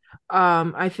word.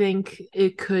 I think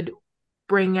it could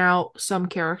bring out some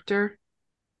character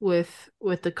with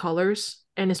the colors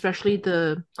and especially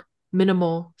the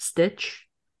minimal stitch.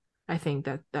 I think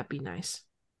that'd be nice.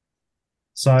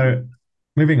 So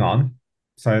moving on.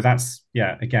 So that's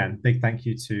yeah, again, big thank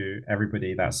you to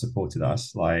everybody that supported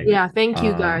us. Like Yeah, thank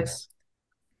you um guys.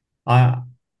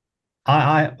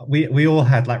 I we all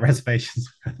had like reservations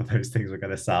whether those things were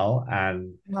gonna sell.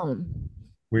 And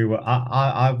we were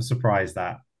I was surprised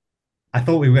that I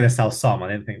thought we were gonna sell some. I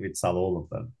didn't think we'd sell all of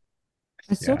them.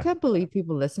 I still Yeah. can't believe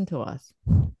people listen to us.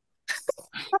 I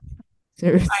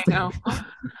Seriously. know.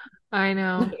 I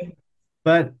know.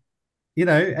 But you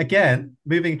know, again,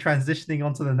 transitioning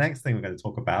on to the next thing we're going to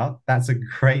talk about, that's a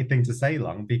great thing to say,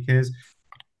 Long, because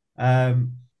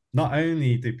um, not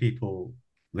only do people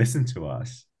listen to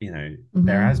us, you know,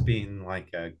 there has Mhm. been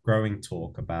like a growing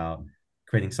talk about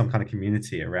creating some kind of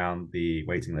community around the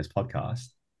waiting list podcast.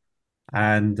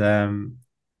 And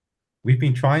we've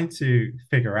been trying to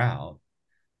figure out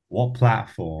what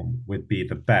platform would be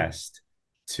the best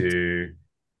to,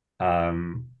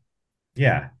 um,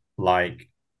 yeah, like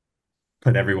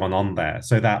put everyone on there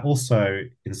so that also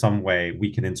in some way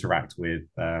we can interact with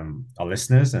our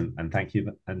listeners and thank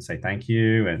you and say thank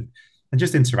you and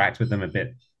just interact with them a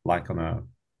bit like on a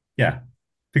yeah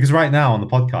because right now on the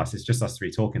podcast it's just us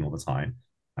three talking all the time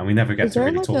and we never get Is to there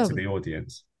really like talk a to the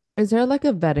audience. Is there like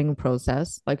a vetting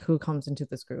process? Like who comes into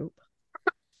this group?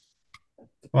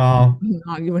 Well, I'm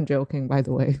not even joking, by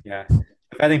the way. yeah. The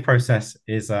vetting process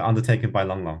is undertaken by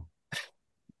Long Long.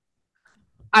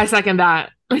 I second that.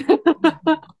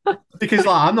 Because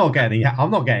like I'm not getting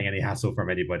any hassle from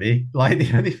anybody. Like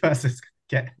the only person who's gonna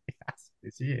get any hassle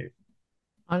is you.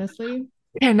 Honestly,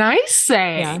 Can I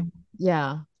say, yeah.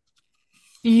 Yeah.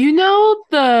 you know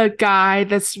the guy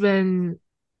that's been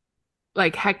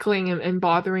like heckling and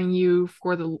bothering you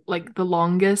for the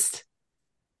longest?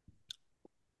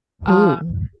 Uh,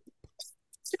 Who?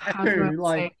 how do I say?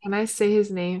 Like Can I say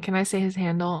his name? Can I say his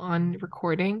handle on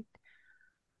recording?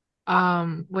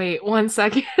 Wait 1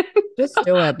 second. Just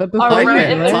do it. But All before right,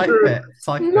 you in do this it, group.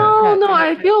 type No, it. no,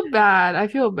 I feel bad. I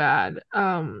feel bad.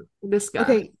 This guy.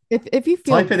 okay, if you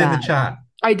feel Type it in the bad, chat.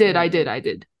 I did.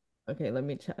 okay, let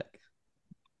me check.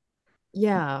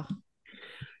 Yeah.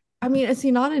 I mean, is he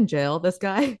not in jail, this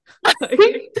guy?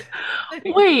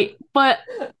 Wait, but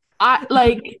I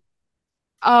like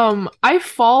I've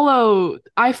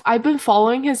been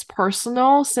following his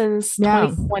personal since Yeah.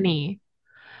 2020.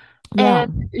 Yeah.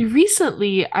 And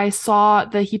recently I saw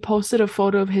that he posted a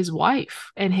photo of his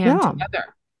wife and him Yeah.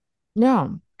 together. Yeah.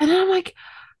 And then I'm like,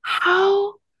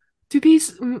 how do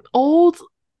these old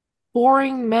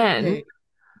boring men Okay.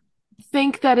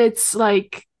 think that it's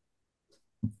like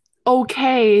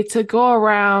okay to go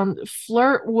around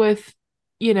flirt with,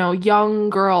 young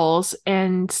girls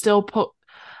and still put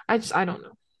I don't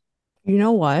know. You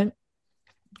know what?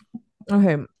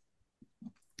 Okay.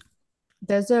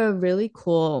 There's a really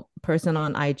cool person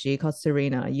on IG called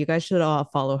Serena. You guys should all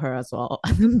follow her as well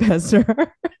and best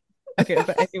her. Okay,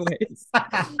 but anyways.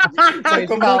 Talk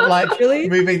about like really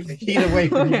moving the heat away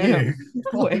from you.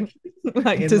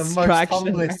 Like in the most distraction.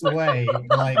 humblest way,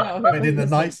 like No, but in the listen.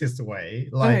 nicest way.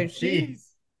 Like, Okay, geez.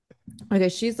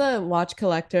 she's a watch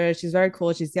collector. She's very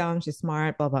cool. She's young, she's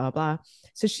smart, blah, blah, blah.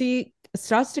 So she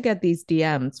starts to get these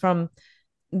DMs from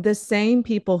the same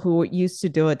people who used to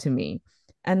do it to me.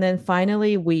 And then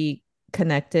finally we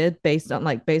connected based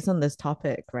on this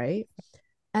topic, right?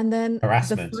 And then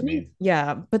Harassment, I mean.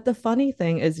 yeah, but the funny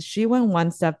thing is she went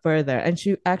one step further and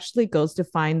she actually goes to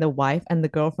find the wife and the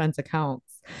girlfriend's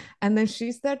accounts. And then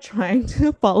she's there trying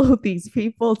to follow these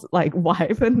people's like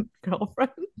wife and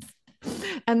girlfriends.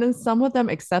 And then some of them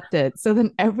accepted. So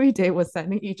then every day was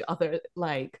sending each other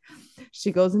like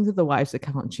she goes into the wife's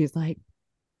account. She's like,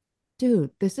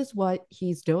 dude, this is what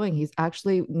he's doing. He's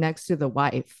actually next to the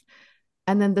wife.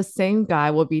 And then the same guy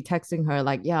will be texting her,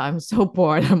 like, yeah, I'm so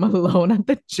bored. I'm alone at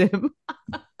the gym.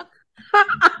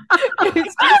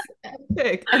 It's just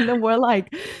epic. And then we're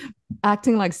like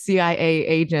acting like CIA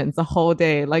agents the whole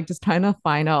day, like just trying to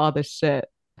find out all the shit.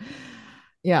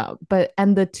 Yeah.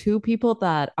 And the two people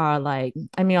that are like,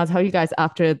 I mean, I'll tell you guys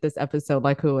after this episode,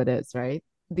 like who it is, right?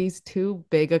 These two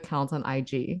big accounts on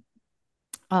IG.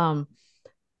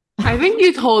 I think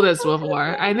you told us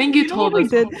before. I think you told us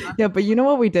did. before. Yeah, but you know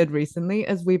what we did recently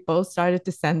is we both started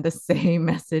to send the same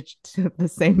message to the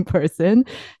same person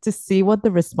to see what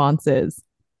the response is.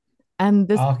 And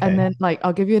then like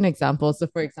I'll give you an example. So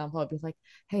for example, I'll be like,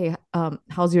 hey,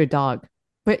 how's your dog?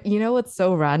 But you know what's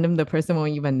so random? The person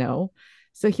won't even know.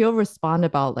 So he'll respond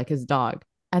about like his dog.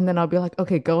 And then I'll be like,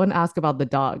 okay, go and ask about the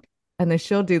dog. And then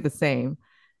she'll do the same.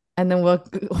 And then we'll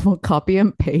copy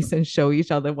and paste and show each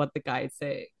other what the guy is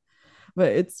saying.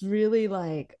 But it's really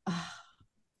like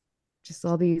just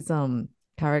all these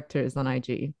characters on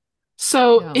IG.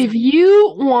 So if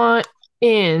you want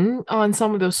in on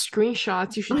some of those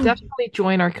screenshots, you should definitely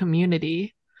join our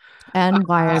community. And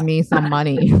wire me some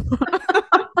money.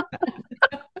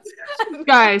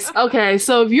 Guys, okay,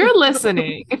 so if you're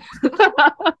listening,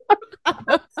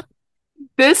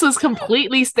 this was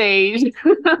completely staged.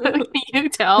 Can you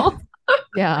tell?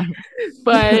 Yeah.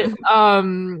 But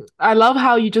I love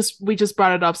how we just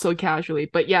brought it up so casually.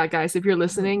 But yeah, guys, if you're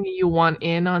listening, you want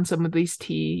in on some of these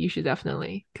tea, you should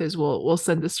definitely, because we'll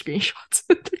send the screenshots.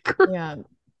 Yeah,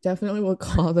 definitely we'll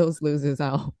call those losers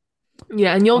out.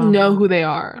 Yeah, and you'll know who they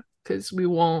are because we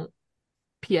won't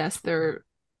PS their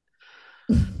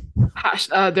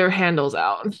handles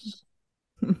out.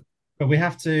 But we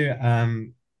have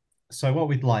to so what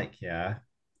we'd like here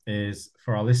is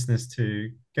for our listeners to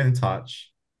get in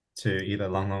touch to either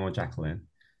Long Long or Jacqueline.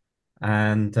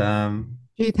 And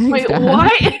Gee, thanks, wait, Dad.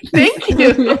 what? Thank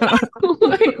you.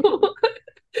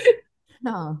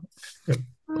 No.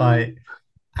 Like,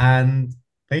 and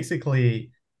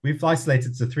basically we've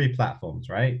isolated to 3 platforms,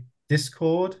 right?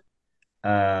 Discord,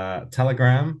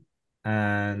 Telegram,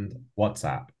 and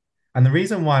WhatsApp. And the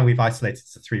reason why we've isolated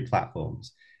to 3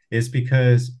 platforms is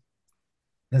because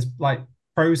there's like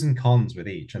pros and cons with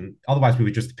each, and otherwise we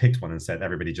would just picked one and said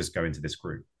everybody just go into this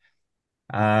group.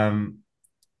 And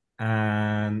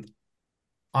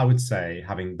I would say,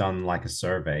 having done like a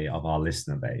survey of our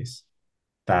listener base,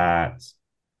 that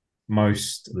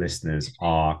most listeners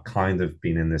are kind of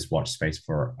been in this watch space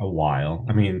for a while.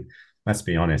 I mean, let's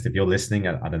be honest, if you're listening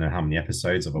at I don't know how many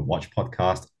episodes of a watch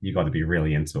podcast, you got to be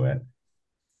really into it.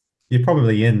 You're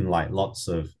probably in like lots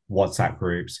of WhatsApp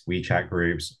groups, WeChat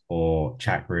groups, or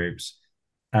chat groups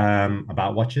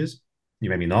about watches. You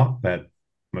maybe not, but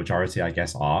majority, I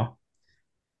guess, are.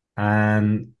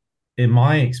 And in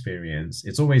my experience,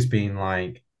 it's always been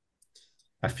like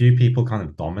a few people kind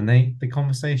of dominate the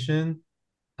conversation,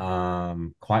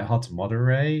 quite hard to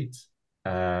moderate.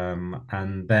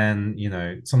 And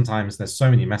then, sometimes there's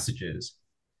so many messages,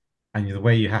 and the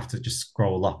way you have to just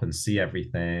scroll up and see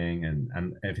everything,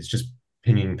 and if it's just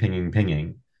pinging, pinging,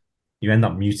 pinging, you end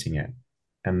up muting it.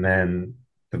 And then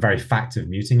the very fact of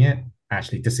muting it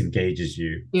actually disengages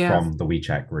you from the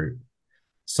WeChat group.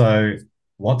 So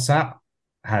WhatsApp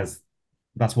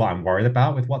that's what I'm worried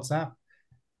about with WhatsApp.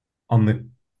 On the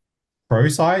pro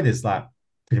side is that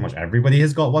pretty much everybody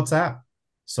has got WhatsApp.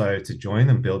 So to join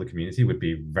and build a community would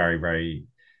be very, very,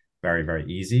 very, very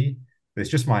easy. But it's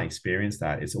just my experience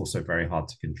that it's also very hard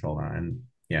to control that. And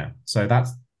yeah, so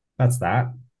that's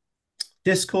that.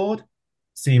 Discord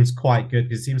seems quite good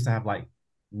because it seems to have like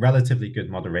relatively good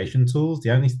moderation tools.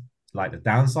 The only like the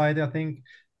downside, I think,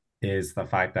 is the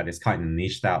fact that it's kind of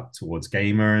niched out towards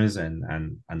gamers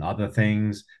and other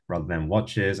things rather than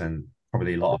watches, and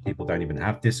probably a lot of people don't even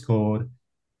have Discord.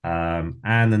 And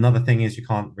another thing is you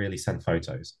can't really send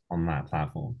photos on that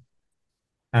platform.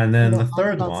 And then the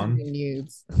third one,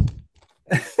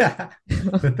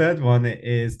 the third one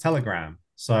is Telegram.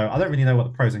 So I don't really know what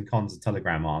the pros and cons of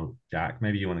Telegram are, Jack.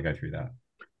 Maybe you want to go through that.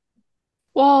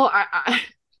 Well,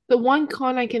 the one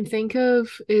con I can think of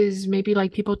is maybe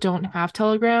like people don't have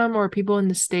Telegram, or people in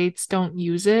the States don't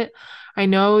use it. I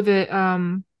know that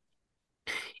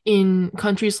in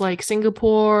countries like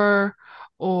Singapore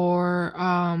or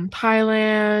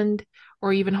Thailand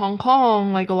or even Hong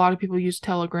Kong, like a lot of people use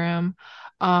Telegram.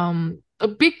 A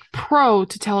big pro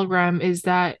to Telegram is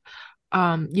that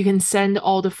you can send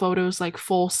all the photos like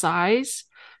full size.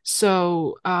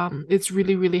 So it's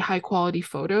really, really high quality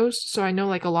photos. So I know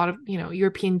like a lot of,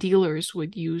 European dealers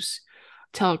would use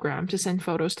Telegram to send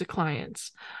photos to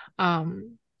clients.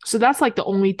 So that's like the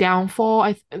only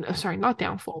downfall. Sorry, not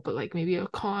downfall, but like maybe a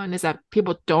con is that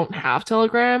people don't have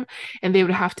Telegram and they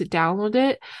would have to download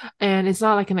it. And it's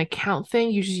not like an account thing.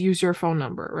 You just use your phone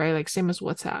number, right? Like same as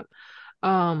WhatsApp.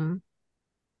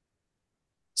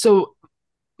 So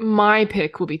my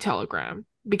pick will be Telegram,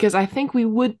 because I think we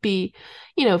would be,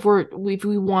 if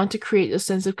we want to create a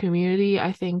sense of community,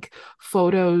 I think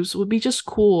photos would be just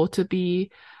cool to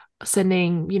be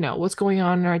sending, what's going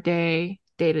on in our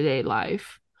day-to-day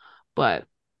life. But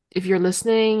if you're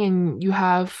listening and you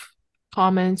have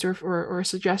comments or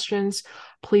suggestions,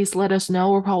 please let us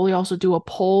know. We'll probably also do a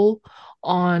poll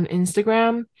on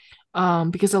Instagram,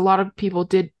 because a lot of people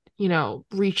did,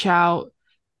 reach out,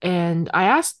 and I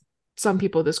asked some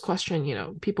people this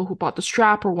question, people who bought the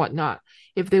strap or whatnot,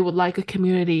 if they would like a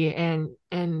community, and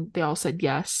they all said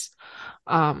yes.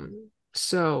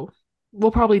 So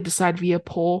we'll probably decide via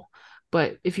poll,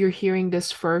 but if you're hearing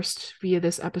this first via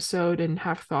this episode and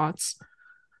have thoughts,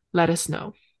 let us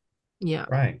know. Yeah.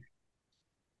 Right.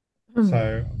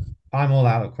 So I'm all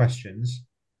out of questions.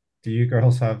 Do you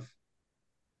girls have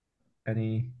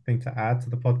anything to add to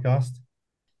the podcast?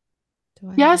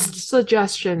 Yes,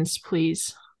 suggestions,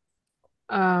 please.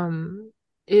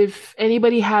 If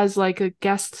anybody has like a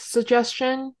guest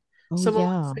suggestion,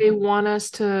 someone they want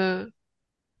us to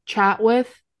chat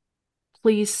with,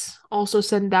 please also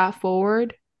send that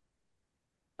forward.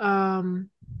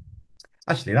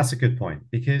 Actually, that's a good point,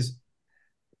 because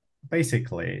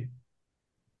basically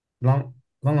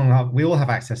we all have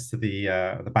access to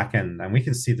the back end, and we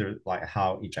can see like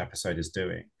how each episode is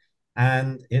doing.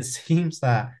 And it seems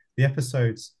that the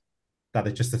episodes that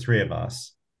are just the three of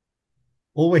us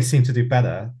always seem to do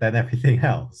better than everything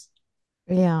else.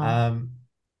 Yeah.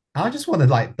 I just want to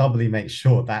like doubly make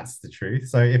sure that's the truth.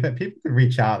 So if people could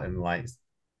reach out and like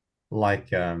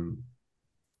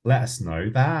let us know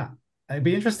that, it'd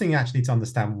be interesting actually to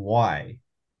understand why.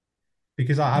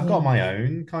 Because I've got my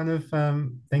own kind of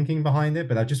thinking behind it,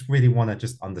 but I just really want to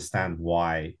just understand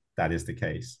why that is the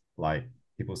case. Like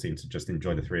people seem to just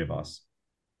enjoy the three of us.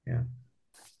 Yeah.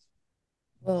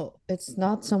 Well, it's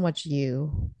not so much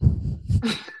you.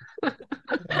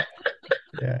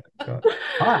 Yeah. God.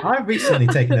 I've recently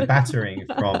taken a battering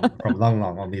from Long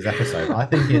Long on these episodes. I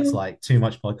think it's like too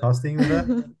much podcasting with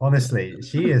her. Honestly,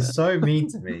 she is so mean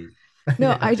to me.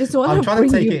 No, I just want I'm to trying to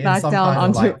bring take you it in back some down kind of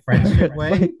onto like friendship earth. way,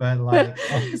 Like, but like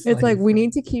honestly, it's like we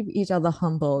need to keep each other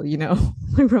humble, you know,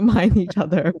 we remind each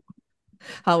other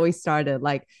how we started.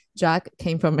 Like Jack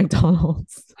came from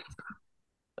McDonald's.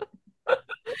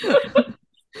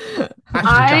 Actually,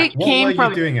 I Jack, what were came you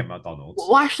from, doing at McDonald's?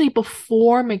 well, actually,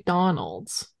 before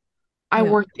McDonald's, I Yeah.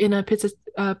 worked in a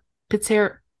pizzeria,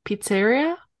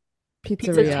 Pizzeria.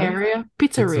 pizzeria.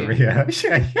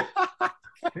 Pizzeria.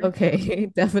 Okay,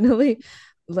 definitely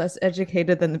less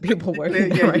educated than the people working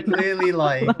there Yeah, you right now. clearly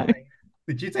like.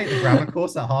 Did you take the grammar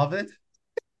course at Harvard?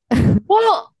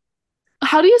 Well,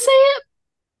 how do you say it?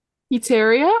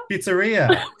 Pizzeria?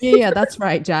 Pizzeria. Yeah, that's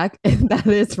right, Jack. That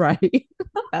is right.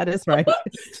 That is right.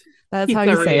 That's how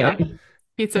you say it.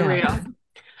 Pizzeria.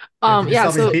 Yeah. Did you Yeah,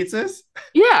 sell so these pizzas?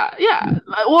 yeah.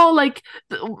 Well, like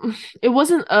it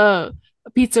wasn't a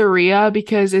pizzeria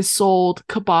because it sold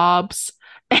kebabs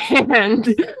and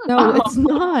No, it's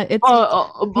not. It's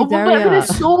but it pizzeria.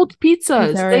 sold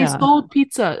pizzas. They Pizzeria. sold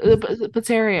pizza,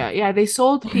 pizzeria. Yeah, they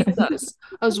sold pizzas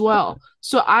as well.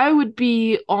 So I would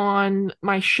be on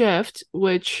my shift,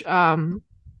 which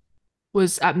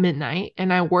was at midnight,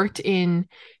 and I worked in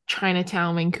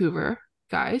Chinatown, Vancouver,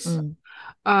 guys.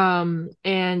 And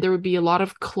there would be a lot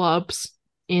of clubs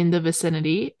in the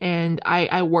vicinity, and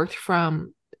I worked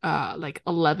from like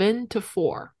 11 to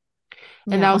 4,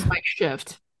 and that was my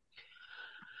shift.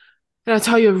 And I'll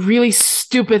tell you a really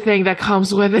stupid thing that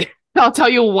comes with it. I'll tell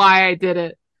you why I did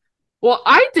it. Well,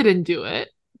 I didn't do it,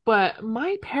 but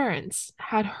my parents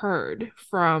had heard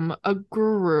from a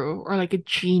guru or like a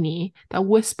genie that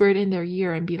whispered in their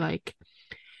ear and be like,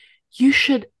 you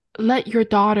should let your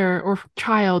daughter or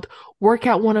child work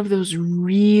at one of those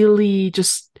really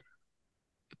just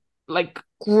like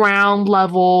ground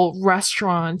level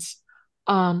restaurants.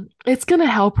 It's gonna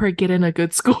help her get in a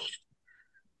good school.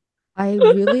 I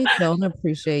really don't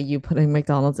appreciate you putting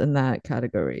McDonald's in that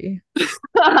category.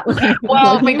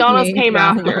 Well, McDonald's came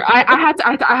after. I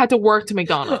had to work to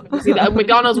McDonald's. See,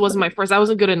 McDonald's wasn't my first. I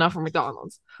wasn't good enough for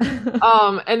McDonald's.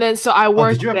 And then so I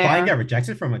worked did you apply there. and get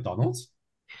rejected from McDonald's?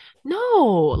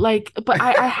 No, like, but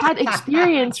I had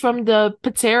experience from the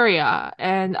pizzeria,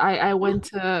 and I went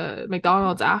to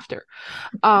McDonald's after.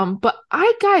 But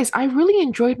I really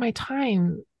enjoyed my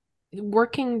time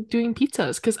working doing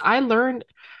pizzas because I learned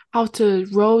how to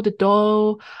roll the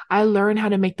dough. I learned how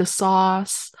to make the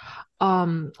sauce.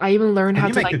 I even learned how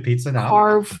to make like good pizza now?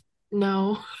 carve.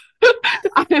 No,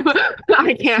 I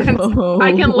can't.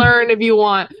 I can learn if you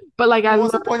want, but like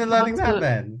what's the point of learning that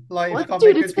then? Like, what,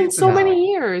 dude, it's been so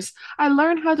many years. I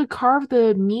learned how to carve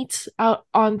the meat out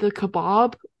on the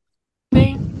kebab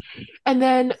thing, and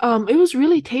then it was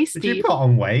really tasty. Did you put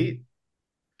on weight?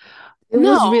 It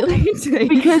was really tasty.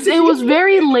 Because it was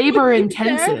very labor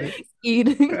intensive.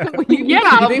 Eating,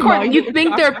 yeah, of course. You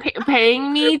think they're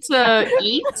paying me to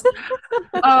eat?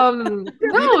 No,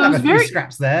 it was very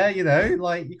scraps there. You know,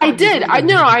 like I did. I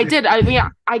did.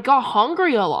 I got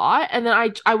hungry a lot, and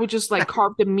then I would just like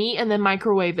carve the meat and then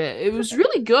microwave it. It was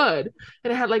really good,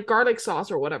 and it had like garlic sauce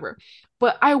or whatever.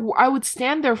 But I would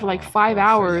stand there for like 5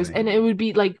 hours, and it would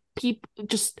be like people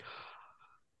just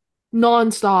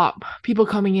non-stop people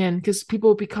coming in because people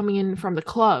would be coming in from the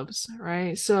clubs,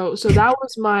 right? So that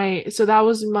was my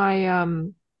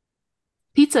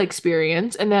pizza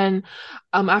experience. And then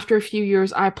after a few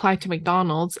years I applied to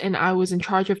McDonald's and I was in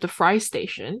charge of the fry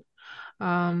station.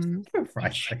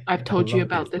 I've told you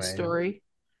about this story.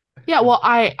 Yeah, well,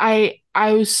 I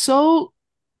was so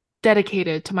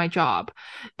dedicated to my job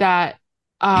that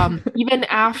even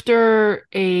after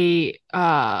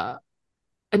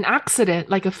an accident,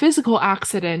 like a physical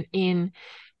accident in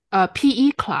a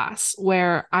PE class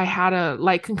where I had a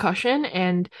light concussion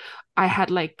and I had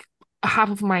like half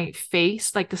of my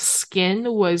face, like the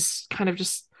skin was kind of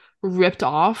just ripped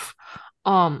off.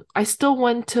 I still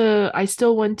went to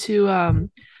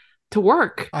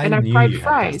work and I fried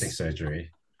fries. Plastic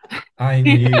surgery. I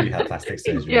knew you had plastic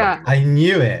surgery. Yeah. I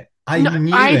knew it. I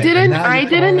didn't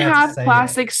have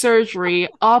plastic surgery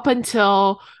up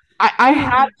until I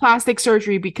had plastic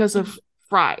surgery because of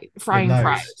frying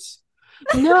fries.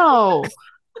 No.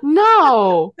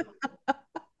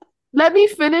 Let me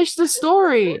finish the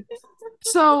story.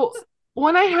 So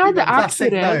when I had the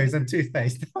accident, nose and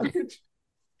toothpaste on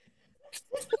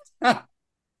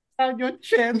your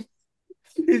chin.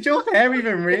 Is your hair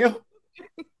even real?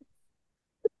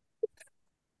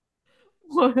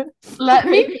 What? Let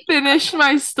me finish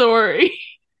my story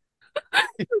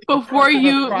before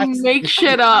you make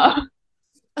shit up.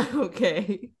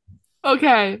 Okay.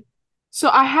 So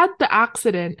I had the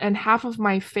accident, and half of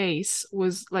my face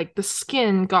was like the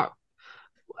skin got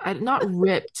not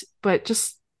ripped, but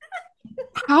just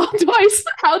how do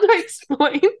I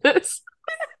explain this?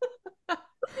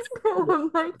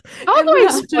 Like, How do I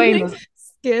explain this?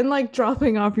 Skin like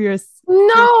dropping off your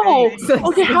No. face.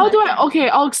 Okay,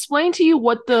 I'll explain to you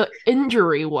what the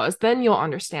injury was, then you'll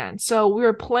understand. So we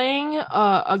were playing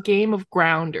a game of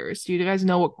grounders. Do you guys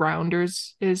know what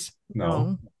grounders is?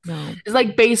 No. It's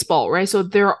like baseball, right? So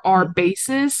there are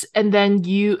bases, and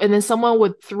then someone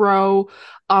would throw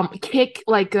kick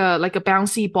like a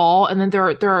bouncy ball, and then there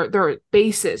are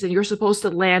bases, and you're supposed to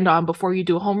land on before you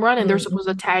do a home run, and they're supposed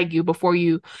to tag you before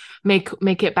you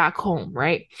make it back home,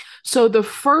 right? So the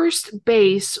first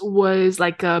base was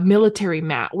like a military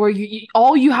mat where you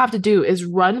all you have to do is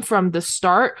run from the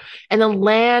start and then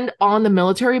land on the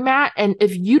military mat, and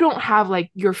if you don't have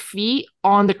like your feet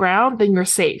on the ground, then you're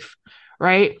safe.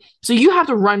 Right? So you have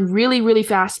to run really, really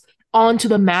fast onto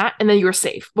the mat, and then you're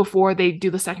safe before they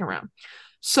do the second round.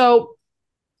 So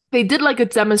they did like a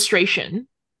demonstration,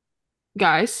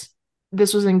 guys.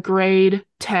 This was in grade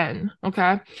 10,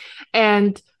 okay?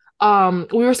 And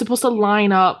we were supposed to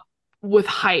line up with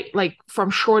height, like from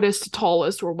shortest to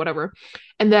tallest or whatever.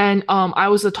 And then I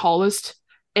was the tallest,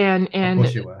 and Of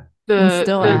course you were.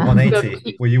 Still Were you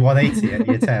 180? Were you 180 at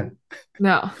year 10?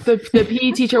 No, the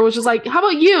PE teacher was just like, how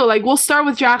about you? Like, we'll start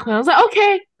with Jacqueline. I was like,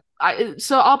 okay.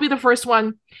 So I'll be the first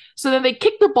one. So then they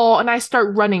kick the ball and I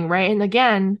start running, right? And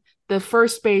again, the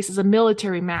first base is a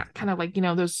military mat, kind of like,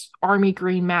 those army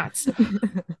green mats.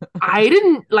 I've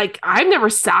never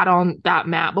sat on that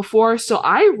mat before. So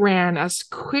I ran as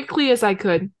quickly as I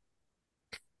could,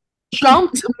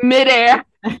 jumped midair,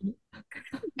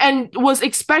 and was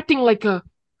expecting like a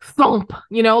thump,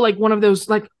 like one of those,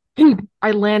 like,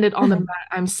 I landed on the mat,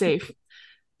 I'm safe.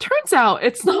 Turns out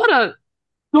it's not a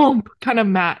thump kind of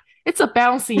mat. It's a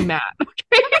bouncy mat.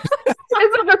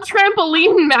 It's like a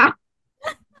trampoline mat.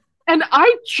 And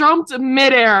I jumped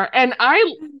midair and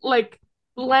I like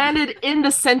landed in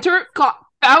the center, got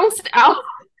bounced out,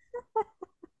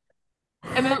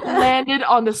 and then landed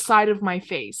on the side of my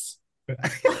face.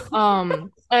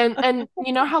 And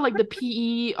you know how like the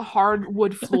PE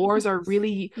hardwood floors are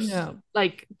really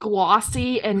like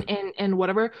glossy and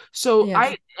whatever. So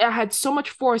yes. I had so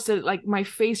much force that like my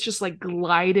face just like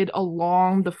glided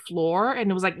along the floor, and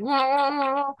it was like,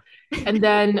 and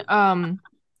then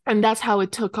and that's how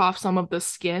it took off some of the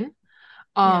skin.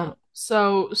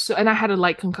 So and I had a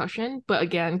light concussion, but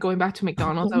again, going back to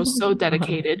McDonald's, I was so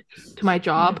dedicated to my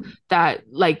job that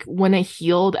like when it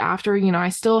healed after, I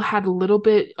still had a little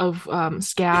bit of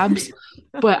scabs,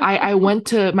 but I went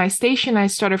to my station, I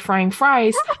started frying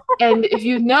fries, and if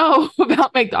you know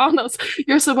about McDonald's,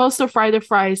 you're supposed to fry the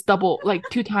fries double, like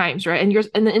 2 times, right?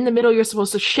 And in the middle, you're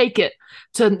supposed to shake it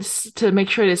to make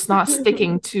sure it's not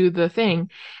sticking to the thing.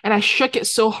 And I shook it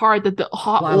so hard that the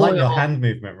hot oil... I like your hand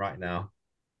movement right now.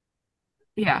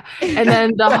 Yeah. And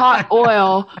then the hot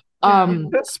oil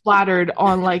splattered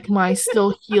on like my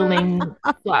still healing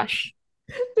flesh.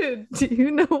 Dude, do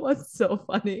you know what's so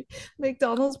funny?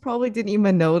 McDonald's probably didn't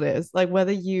even notice like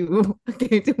whether you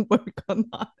came to work or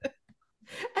not.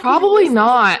 Probably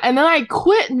not. And then I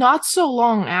quit not so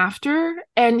long after.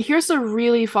 And here's the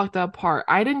really fucked up part.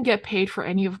 I didn't get paid for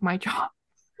any of my jobs.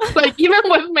 Like even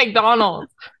with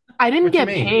McDonald's, I didn't get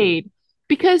paid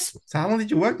because... So how long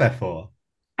did you work there for?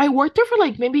 I worked there for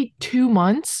like maybe 2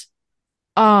 months.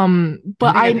 But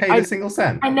I paid a single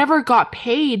cent. I never got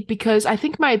paid because I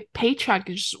think my paycheck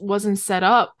just wasn't set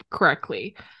up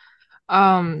correctly.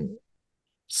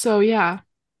 So yeah,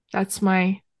 that's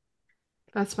my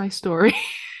story.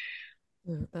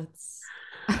 That's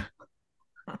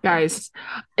guys,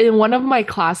 in one of my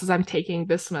classes I'm taking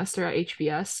this semester at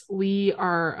HBS, we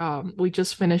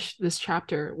just finished this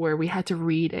chapter where we had to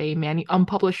read a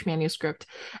unpublished manuscript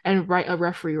and write a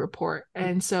referee report.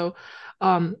 And so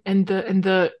and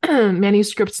the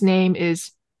manuscript's name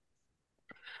is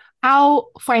How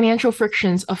Financial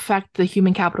Frictions Affect the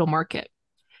Human Capital Market.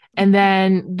 And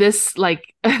then this like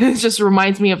it just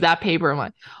reminds me of that paper. I'm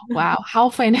like, wow, how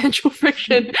financial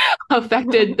friction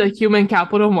affected the human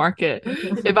capital market.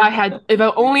 If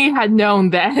I only had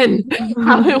known then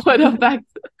how it would affect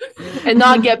and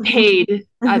not get paid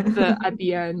at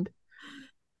the end.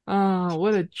 Oh,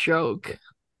 what a joke.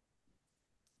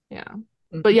 Yeah.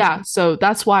 But yeah, so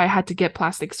that's why I had to get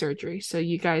plastic surgery. So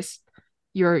you guys,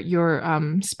 your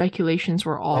speculations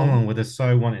were all... Someone would have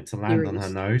so wanted to land on her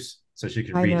nose so she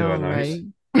could redo her nose.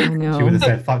 Right? I know. She would have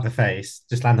said, fuck the face,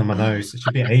 just land on my nose.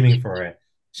 She'd be aiming for it.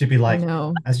 She'd be like,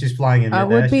 as she's flying in I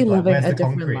would be living like, a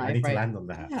different life. I need to land on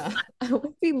that. Yeah. I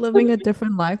would be living a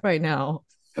different life right now.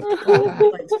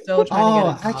 Like still trying to get Oh,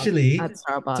 a job actually, at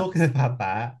talking Starbucks. about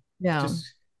that, Yeah.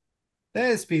 just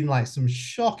there's been like some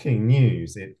shocking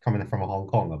news coming from Hong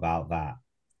Kong about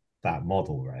that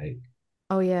model, right?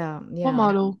 Oh yeah, What yeah.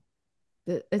 model?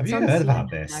 Have It's you on heard about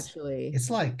CNN this? actually. It's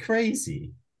like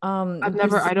crazy. I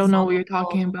This don't know what someone you're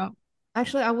talking called, about.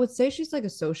 actually I would say she's like a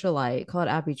socialite called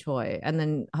Abby Choi, and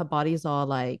then her body's all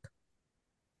like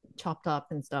chopped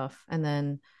up and stuff. And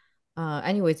then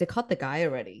anyways, they caught the guy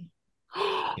already.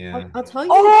 Yeah. I'll tell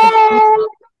you a funny, Oh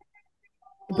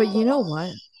but you know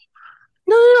what?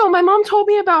 no, no, no! My mom told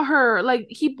me about her. Like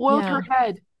he boiled her Yeah.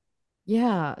 head.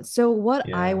 Yeah. So what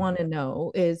I Yeah. want to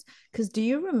know is because do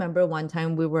you remember one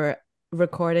time we were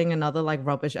recording another like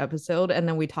rubbish episode and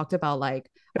then we talked about like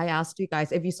I asked you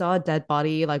guys if you saw a dead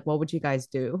body, like what would you guys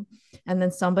do? And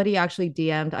then somebody actually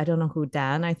DM'd, I don't know who,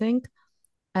 Dan, I think,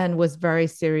 and was very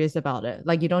serious about it.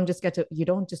 Like you don't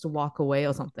just walk away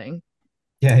or something.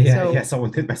 Yeah, yeah, So yeah.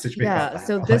 Someone did message me about yeah, that,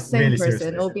 so but like this same really person,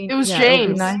 seriously. It was it'll be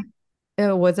James. nice.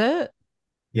 Was it?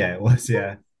 Yeah, it was,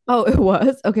 yeah. Oh, it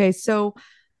was. Okay, so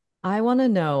I want to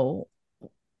know,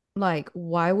 like,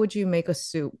 why would you make a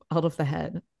soup out of the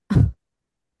head?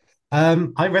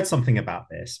 I read something about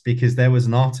this because there was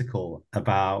an article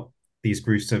about these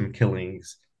gruesome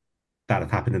killings that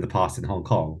have happened in the past in Hong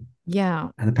Kong. Yeah.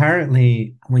 And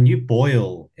apparently, when you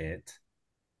boil it,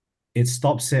 it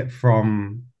stops it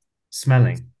from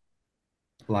smelling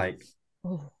like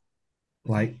Oh,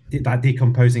 that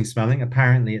decomposing smelling.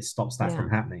 Apparently, it stops that yeah. from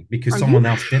happening because Are you someone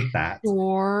else did that.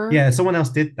 sure? Yeah, someone else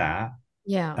did that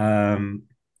Yeah. um,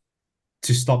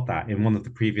 to stop that in one of the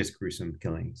previous gruesome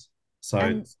killings. So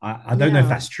And I don't know if yeah.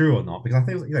 that's true or not because I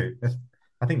think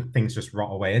I think things just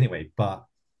rot away anyway. But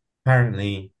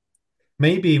apparently,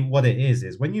 maybe what it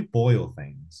is when you boil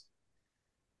things,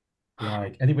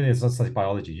 like anybody that's studied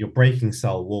biology, you're breaking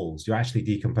cell walls. You're actually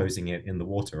decomposing it in the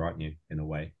water, aren't you? In a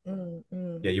way, Mm.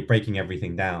 yeah, you're breaking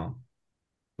everything down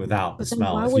without the But then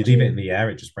smell. why If you would leave it in you, the air,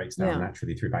 it just breaks down yeah.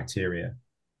 naturally through bacteria.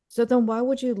 So then why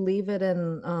would you leave it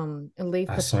in and leave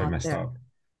the That's so pot messed there? up.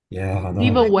 Yeah, I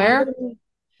Leave a know. Like why where? wouldn't you,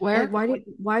 like Where?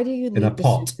 why do you In a leave the soup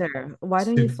pot, there? Why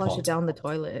don't you soup flush it pot. down the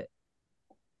toilet?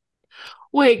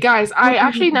 Wait, guys, I What do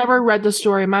actually you- never read the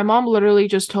story. My mom literally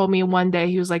just told me one day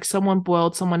he was like, someone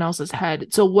boiled someone else's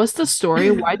head. So what's the story?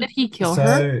 Why did he kill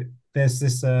her? So there's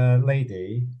this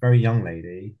lady, very young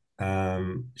lady.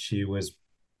 She was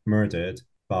murdered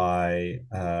by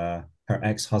her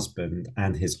ex-husband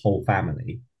and his whole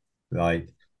family.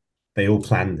 Like they all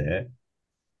planned it.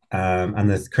 And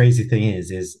the crazy thing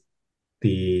is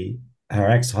the her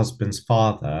ex-husband's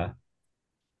father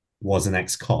was an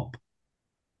ex-cop,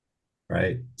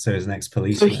 right? So he's an So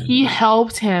ex-policeman. he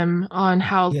helped him on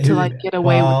how Yeah, to like get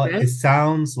away with well, it. it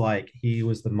sounds like he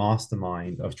was the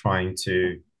mastermind of trying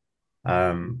to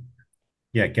um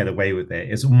yeah, get away with it.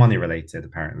 It's all money related,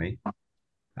 apparently,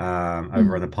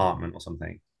 over an apartment or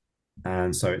something.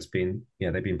 And so it's been,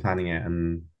 yeah, they've been planning it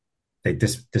and they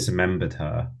dismembered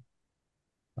her,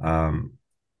 um,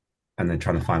 and then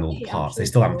trying to How find did all the they parts. They actually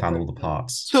still haven't kill found her all the though?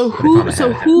 parts, So but they found who the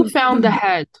so head. who found the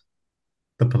head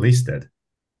The police did.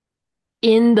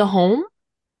 in the home?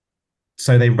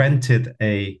 So they rented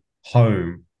a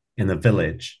home in a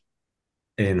village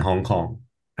in Hong Kong,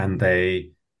 and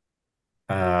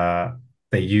uh,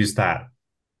 they used that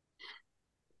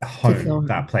To kill home, her.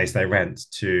 that place they rent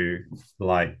to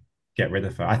like get rid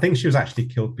of her. I think she was actually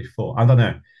killed before. I don't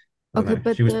know. I don't Okay,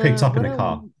 know. She but was picked the up in what a I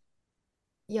car. want,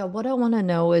 yeah, what I want to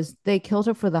know is they killed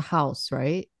her for the house,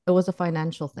 right? It was a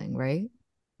financial thing, right?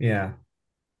 Yeah,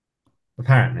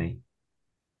 apparently.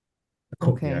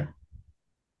 Okay. Yeah.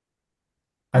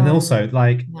 And also,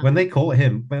 like Yeah. when they caught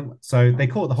him, so they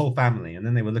caught the whole family, and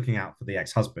then they were looking out for the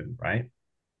ex-husband, right?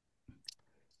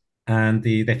 And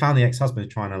they found the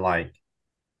ex-husband trying to like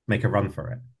make a run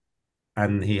for it,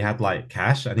 and he had like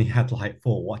cash, and he had like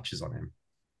four watches on him.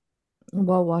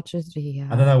 What watches do he I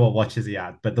don't have? know what watches he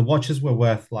had, but the watches were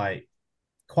worth like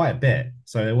quite a bit.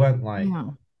 So they weren't like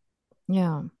Yeah.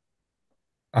 Yeah.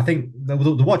 I think the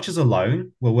watches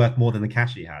alone were worth more than the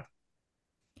cash he had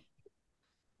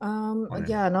on him.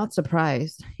 Yeah, not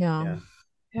surprised. Yeah. Yeah.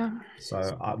 Yeah,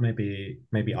 So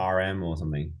maybe RM or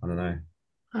something. I don't know.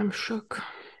 I'm shook.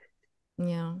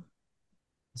 Yeah.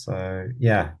 So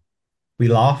yeah, we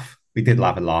laugh. We did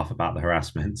have a laugh about the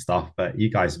harassment stuff, but you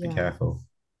guys be Yeah. careful.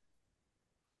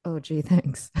 Oh, gee,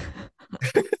 thanks.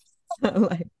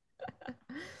 Like,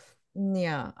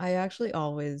 yeah, I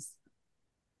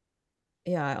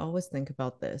always think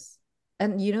about this.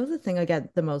 And you know, the thing I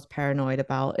get the most paranoid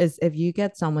about is if you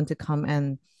get someone to come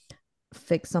and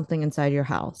fix something inside your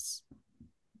house.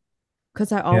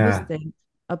 Because I always Yeah. think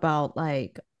about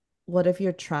like, what if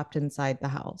you're trapped inside the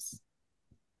house?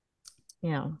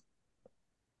 Yeah.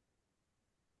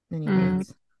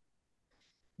 Anyways.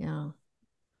 Yeah.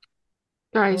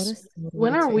 Guys,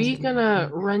 when are we gonna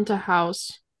rent a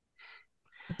house?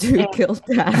 To kill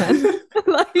Dan?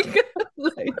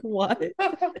 like what?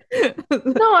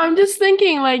 No, I'm just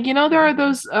thinking, like, you know, there are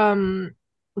those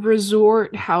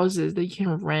resort houses that you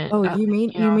can rent. Oh, you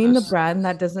mean the brand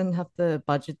that doesn't have the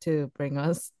budget to bring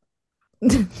us?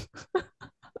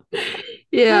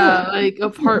 Yeah, like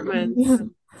apartments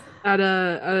at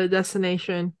a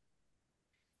destination.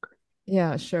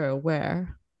 Yeah, sure.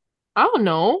 Where? I don't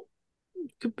know.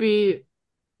 Could be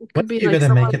When are you like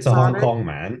gonna make it to Hong Kong,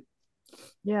 man?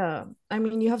 Yeah. I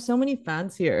mean, you have so many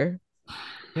fans here.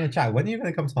 Yeah, Jack, when are you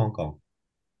gonna come to Hong Kong?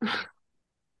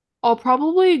 I'll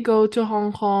probably go to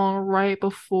Hong Kong right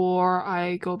before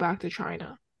I go back to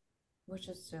China. Which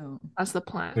is soon. That's the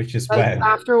plan. Which is like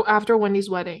when? After Wendy's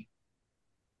wedding.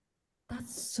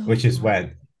 That's so Which is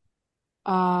when?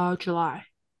 July.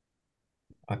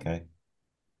 Okay.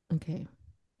 Okay.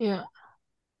 Yeah.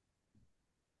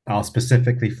 I'll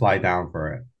specifically fly down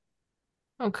for it.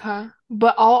 Okay.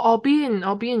 But I'll be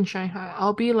in Shanghai.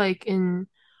 I'll be like in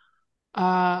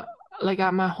like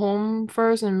at my home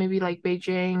first and maybe like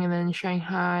Beijing and then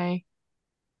Shanghai.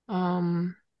 Yeah,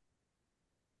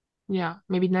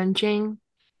 maybe Nanjing.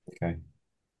 Okay.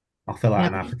 I'll fill out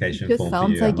an application just form for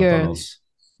sounds you like at McDonald's.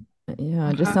 Yeah,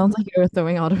 it just sounds like you're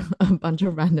throwing out a bunch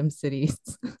of random cities.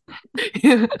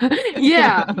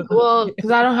 Yeah, well,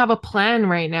 because I don't have a plan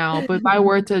right now, but if I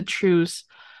were to choose,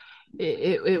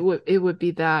 it would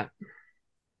be that.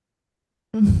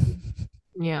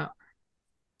 Yeah.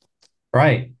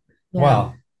 Right. Yeah.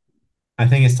 Well, I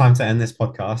think it's time to end this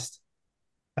podcast.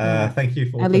 Thank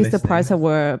you for at least listening. the parts that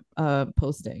we're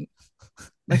posting.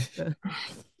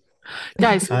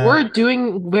 Guys, we're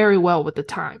doing very well with the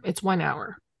time. It's 1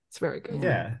 hour. It's very good.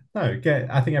 Yeah. No,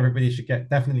 I think everybody should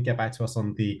definitely get back to us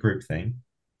on the group thing.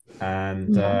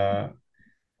 And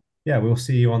yeah, we'll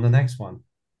see you on the next one.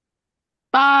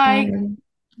 Bye.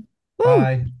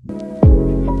 Bye.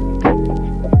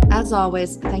 As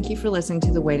always, thank you for listening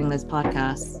to the Waiting List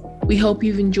podcast. We hope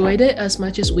you've enjoyed it as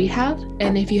much as we have.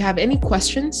 And if you have any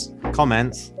questions,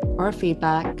 comments, or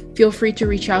feedback, feel free to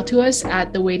reach out to us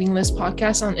at the Waiting List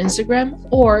Podcast on Instagram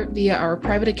or via our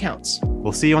private accounts.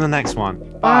 We'll see you on the next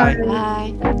one. Bye.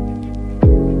 Bye.